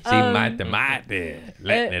 She might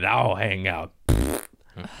letting it all hang out.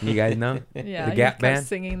 You guys know? Yeah. The you Gap kept band?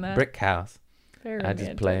 singing that. Brick house. Very I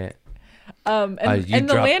just play romantic. it. You And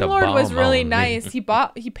the dropped a landlord was bomb really on me. nice.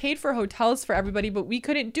 He paid for hotels for everybody, but we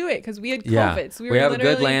couldn't do it because we had COVID. Yeah, So we have a good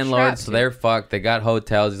literally landlord, trapped so here. they're fucked. They got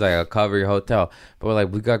hotels. He's like, I'll cover your hotel. But we're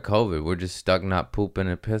like, we got COVID. We're just stuck not pooping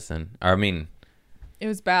and pissing. I mean, It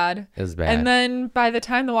was bad. it was bad. And then by the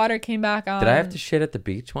time the water came back on, Did I have to shit at the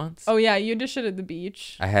beach once? Oh yeah, you just shit at the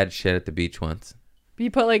beach. I had shit at the beach once. He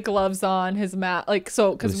put like gloves on his mat, like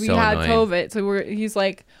so, because was we so had annoying. COVID. So he's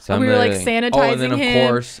like, So we I'm were like like- sanitizing oh, and then of him.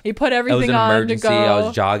 course, He put It was everything an on to emergency. go. I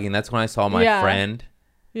was jogging. That's when I saw my Yeah. friend.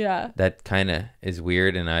 Yeah, That kind of is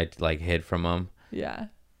weird, and I like hid from him. yeah.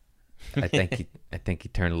 I think he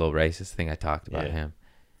turned a little racist. I think I talked about Yeah. him,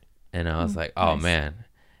 and I was like, oh nice. man,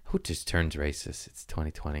 who just turns racist? It's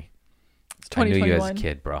 2020. It's I knew you as a 2021.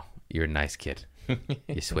 kid, bro. You're a nice kid.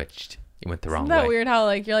 You switched. You went the wrong Isn't that way. weird how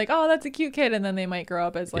like you're like, oh, that's a cute kid, and then they might grow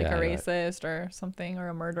up as like Yeah, a I know. racist or something or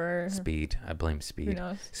a murderer. Speed. I blame Who speed.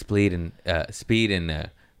 knows? Speed and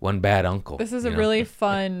one bad uncle. This is a you know? really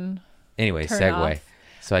fun. Anyway, turn segue. off.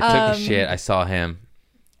 So I took a shit. I saw him.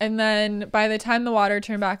 And then by the time the water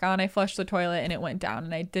turned back on, I flushed the toilet and it went down,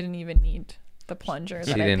 and I didn't even need the plunger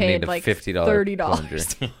She that I didn't paid need a like $50 $30. plunger.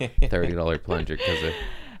 $30 plunger because of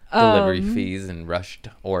delivery fees and rushed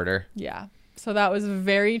order. Yeah. So that was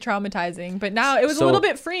very traumatizing. But now it was So, a little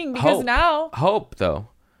bit freeing because hope. now Hope though,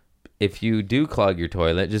 if you do clog your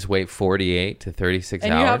toilet, just wait 48 to 36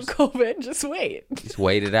 and you have hours. COVID, just wait. Just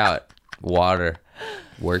wait it out. Water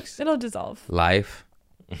works. It'll dissolve. Life.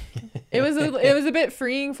 It was a bit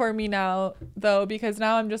freeing for me now though, because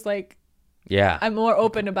now I'm just like Yeah. I'm more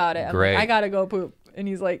open about it. I'm Great. like, I gotta go poop. And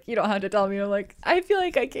he's like, you don't have to tell me. I'm like, I feel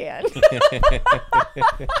like I can.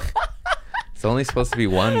 It's only supposed to be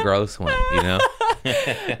one gross one, you know?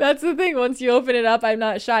 That's the thing. Once you open it up, I'm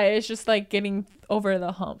not shy. It's just like getting over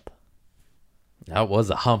the hump. That was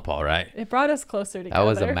a hump, all right. It brought us closer together. That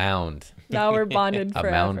was a mound. Now we're bonded A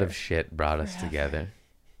forever. mound of shit brought us Forever. together.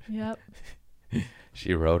 Yep.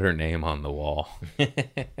 She wrote her name on the wall.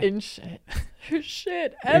 In shit.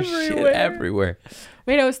 Shit There's everywhere. shit everywhere.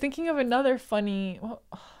 Wait, I was thinking of another funny. Well,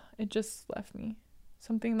 it just left me.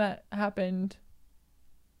 Something that happened.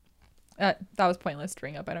 That was pointless to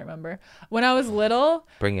bring up. I don't remember. When I was little,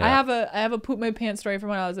 Bring it I up. have a poop my pants story from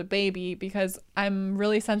when I was a baby because I'm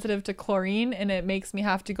really sensitive to chlorine and it makes me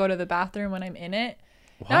have to go to the bathroom when I'm in it.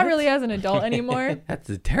 Not What? really as an adult anymore. That's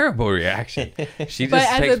a terrible reaction. She But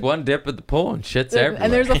just as takes a- one dip at the pool and shits everywhere.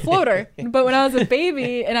 And there's a floater. But when I was a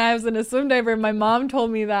baby and I was in a swim diaper, my mom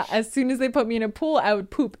told me that as soon as they put me in a pool, I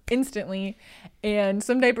would poop instantly. And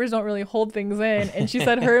swim diapers don't really hold things in. And she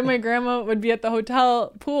said her and my grandma would be at the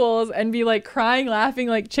hotel pools and be like crying, laughing,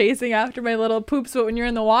 like chasing after my little poops. But when you're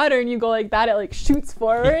in the water and you go like that, it like shoots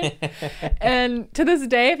forward. And to this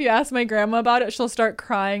day, if you ask my grandma about it, she'll start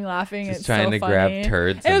crying, laughing. She's It's trying so to funny. grab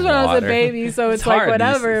turds. It was in when I was a water. baby, so it's like hard.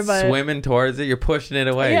 whatever. You're But swimming towards it, you're pushing it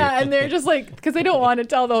away. yeah, and they're just like, because they don't want to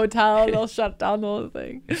tell the hotel, they'll shut down the whole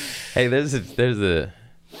thing. Hey,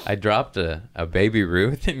 I dropped a baby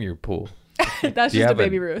Ruth in your pool. That's Do you just a have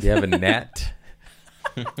baby Ruth. Do you have a net?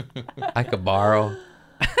 I could borrow.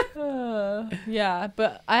 Yeah,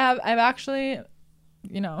 but I've actually,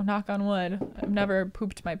 knock on wood, I've never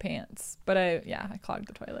pooped my pants, but I clogged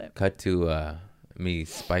the toilet. Cut to me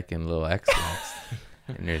spiking little extracts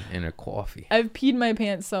in her coffee. I've peed my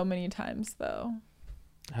pants so many times though.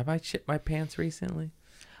 Have I shit my pants recently?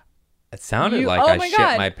 It sounded You- like oh I my shit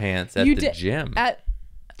God. my pants at You the did- gym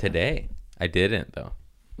today. I didn't though.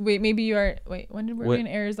 Wait, maybe you are. Wait, when did we What? in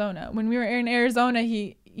Arizona? When we were in Arizona,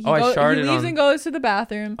 he Oh, I sharted he leaves on- and goes to the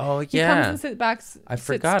bathroom. Oh He yeah. comes and I sits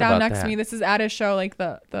forgot down about next that. to me. This is at a show, like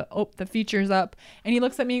the features up, and he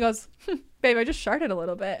looks at me and goes, "Babe, I just sharted a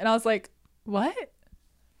little bit," and I was like, "What?"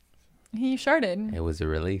 He sharted, It was a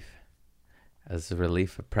relief. It was a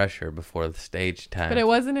relief of pressure before the stage time. but it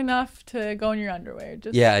wasn't enough to go in your underwear.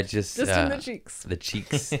 Just yeah, it just in the cheeks.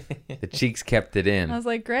 the cheeks kept it in. I was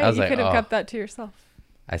like, "Great, I was you like, could have oh. kept that to yourself."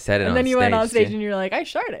 I said it And on then stage. you went on stage too. and you're like, "I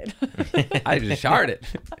sharted." I just sharted.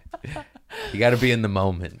 You got to be in the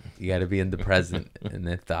moment. You got to be in the present. And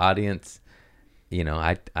if the audience,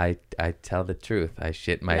 I tell the truth. I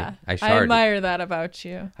shit my, Yeah, I I sharted. admire that about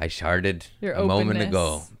you. I sharted Your a moment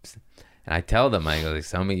ago. openness. And I tell them, I go, like,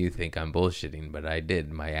 some of you think I'm bullshitting, but I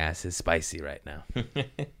did. My ass is spicy right now.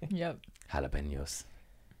 Yep. Jalapenos.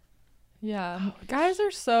 Yeah. Guys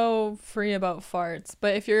are so free about farts.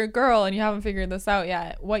 But if you're a girl and you haven't figured this out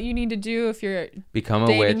yet, what you need to do if you're Become a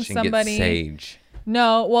dating witch and somebody- get sage.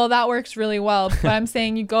 No, well, that works really well. But I'm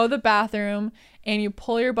saying you go to the bathroom and you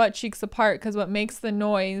pull your butt cheeks apart because what makes the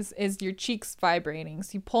noise is your cheeks vibrating.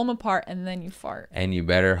 So you pull them apart and then you fart. And you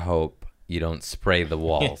better hope you don't spray the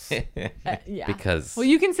walls. Yeah. Because Well,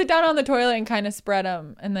 you can sit down on the toilet and kind of spread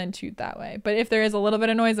them and then toot that way. But if there is a little bit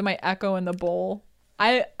of noise, it might echo in the bowl.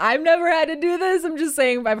 I've never had to do this. I'm just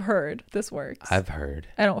saying I've heard this works. I've heard.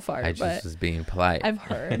 I don't fart, I but just was being polite. I've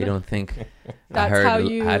heard. You don't think That's I heard how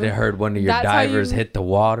you- I heard one of your that's how divers you- hit the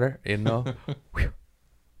water, you know?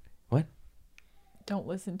 What? Don't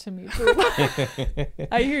listen to me. Poop.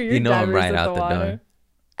 I hear your You know I'm divers right at out the door. water.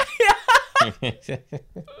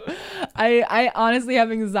 I honestly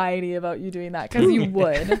have anxiety about you doing that because you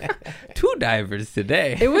would. 2 divers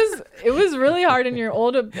today. It was really hard in the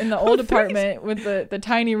old apartment with the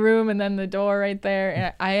tiny room and then the door right there,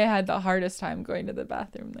 and I had the hardest time going to the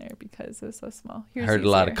bathroom there because it was so small. Here's Heard a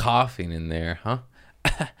lot of easier. coughing in there, huh?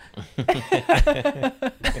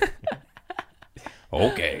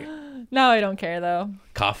 Okay. Now I don't care though.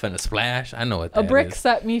 Coughing a splash. I know what A that brick is.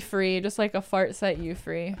 set me free, just like a fart set you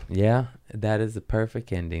free. Yeah, that is the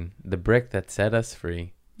perfect ending. The brick that set us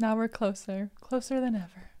free. Now we're closer than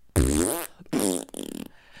ever.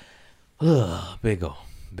 Ugh, big ol'.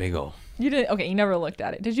 You didn't. Okay, you never looked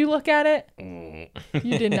at it. Did you look at it? Mm.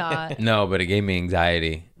 You did not. No, but it gave me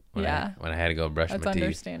anxiety when Yeah. I had to go brush That's my teeth.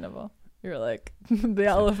 understandable. You're like the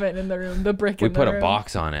elephant in the room, the brick We in the put room. a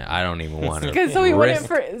box on it. I don't even want to. Because so he wouldn't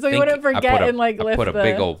forget and like I lift put a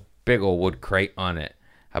the. big old wood crate on it.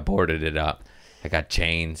 I boarded it up. I got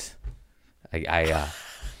chains. I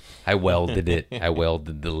welded it. I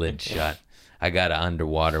welded the lid shut. I got an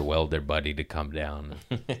underwater welder buddy to come down.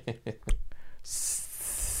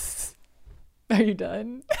 Are you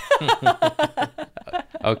done?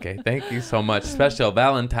 Okay, thank you so much. Special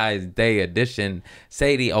Valentine's Day edition.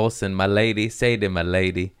 Sadie Olsen, my lady. Sadie, my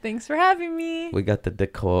lady. Thanks for having me. We got the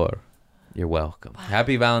decor. You're welcome.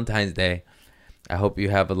 Happy Valentine's Day. I hope you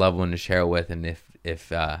have a loved one to share with, and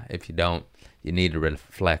if you don't, you need to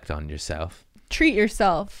reflect on yourself. Treat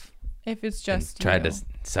yourself if it's And just try you. to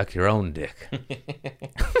suck your own dick.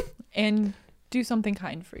 And do something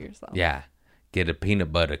kind for yourself. Yeah, get a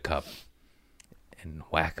peanut butter cup and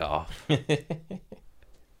whack off.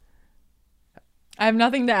 I have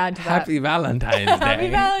nothing to add to that. Happy Valentine's Day. Happy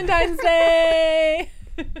Valentine's Day.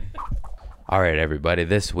 All right, everybody.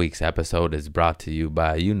 This week's episode is brought to you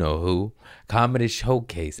by you know who, Comedy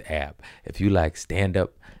Showcase app. If you like stand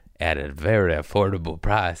up at a very affordable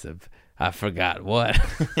price of I forgot what.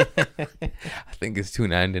 I think it's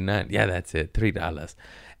 $2.99. Yeah, that's it. $3.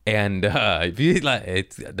 And if you like,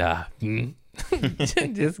 it's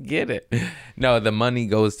just get it. No, the money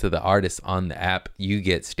goes to the artists on the app. You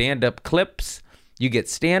get stand up clips. You get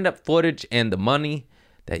stand up footage, and the money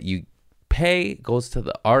that you pay goes to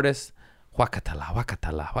the artist.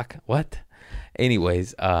 What?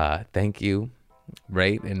 Anyways, thank you.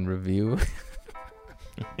 Rate and review.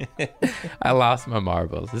 I lost my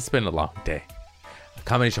marbles. It's been a long day.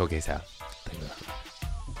 Comedy Showcase out.